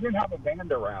 They didn't have a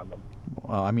band around them.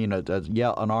 Well, I mean,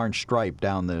 an orange stripe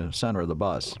down the center of the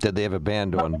bus. Did they have a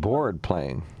band on board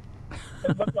playing?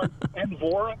 It looked like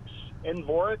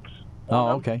Envorix. Oh,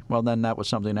 okay. Well, then that was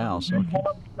something else.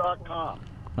 Envorix.com.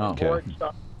 Oh. Okay.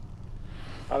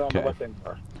 I don't know what they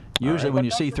are. Usually when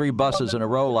you see 3 buses in a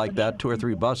row like that, 2 or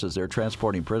 3 buses, they're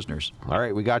transporting prisoners. All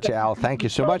right, we got you, Al. Thank you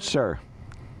so much, sir.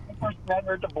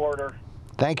 Better at the border.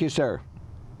 Thank you, sir.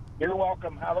 You're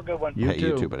welcome. Have a good one.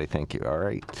 You too, buddy. Thank you. All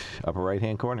right. Upper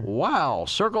right-hand corner. Wow.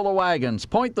 Circle the wagons.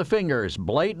 Point the fingers.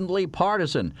 Blatantly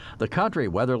partisan. The country,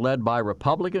 whether led by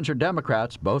Republicans or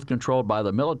Democrats, both controlled by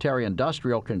the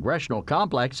military-industrial congressional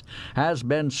complex, has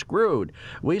been screwed.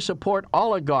 We support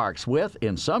oligarchs with,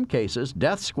 in some cases,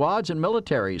 death squads and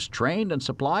militaries trained and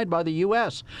supplied by the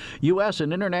U.S. U.S.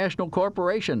 and international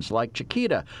corporations like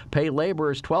Chiquita pay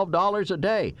laborers $12 a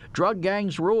day. Drug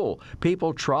gangs rule.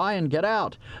 People try and get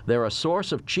out. They're a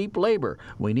source of cheap labor.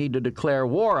 We need to declare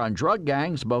war on drug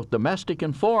gangs, both domestic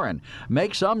and foreign.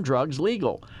 Make some drugs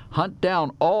legal. Hunt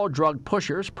down all drug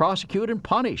pushers, prosecute and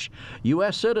punish.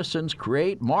 U.S. citizens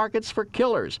create markets for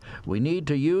killers. We need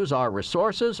to use our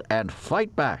resources and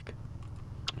fight back.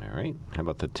 All right. How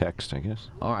about the text, I guess?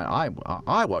 All right.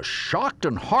 I was shocked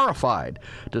and horrified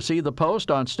to see the post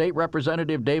on State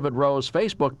Representative David Rowe's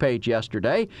Facebook page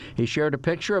yesterday. He shared a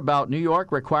picture about New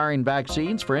York requiring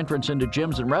vaccines for entrance into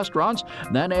gyms and restaurants,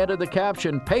 then added the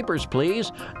caption, "Papers,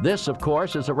 please." This, of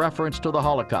course, is a reference to the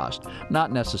Holocaust.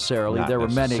 Not necessarily. There were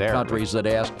many countries that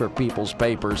asked for people's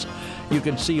papers. You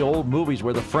can see old movies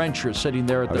where the French are sitting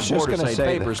there at the border saying,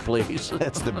 "Papers, please."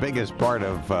 That's the biggest part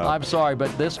of... I'm sorry,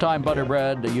 but this time,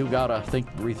 Butterbread, you got to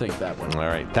rethink that one. All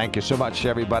right. Thank you so much,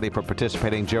 everybody, for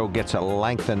participating. Joe gets a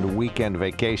lengthened weekend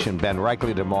vacation. Ben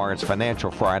Reichley tomorrow. It's Financial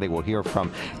Friday. We'll hear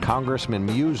from Congressman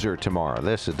Muser tomorrow.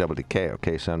 This is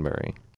WKOK Sunbury.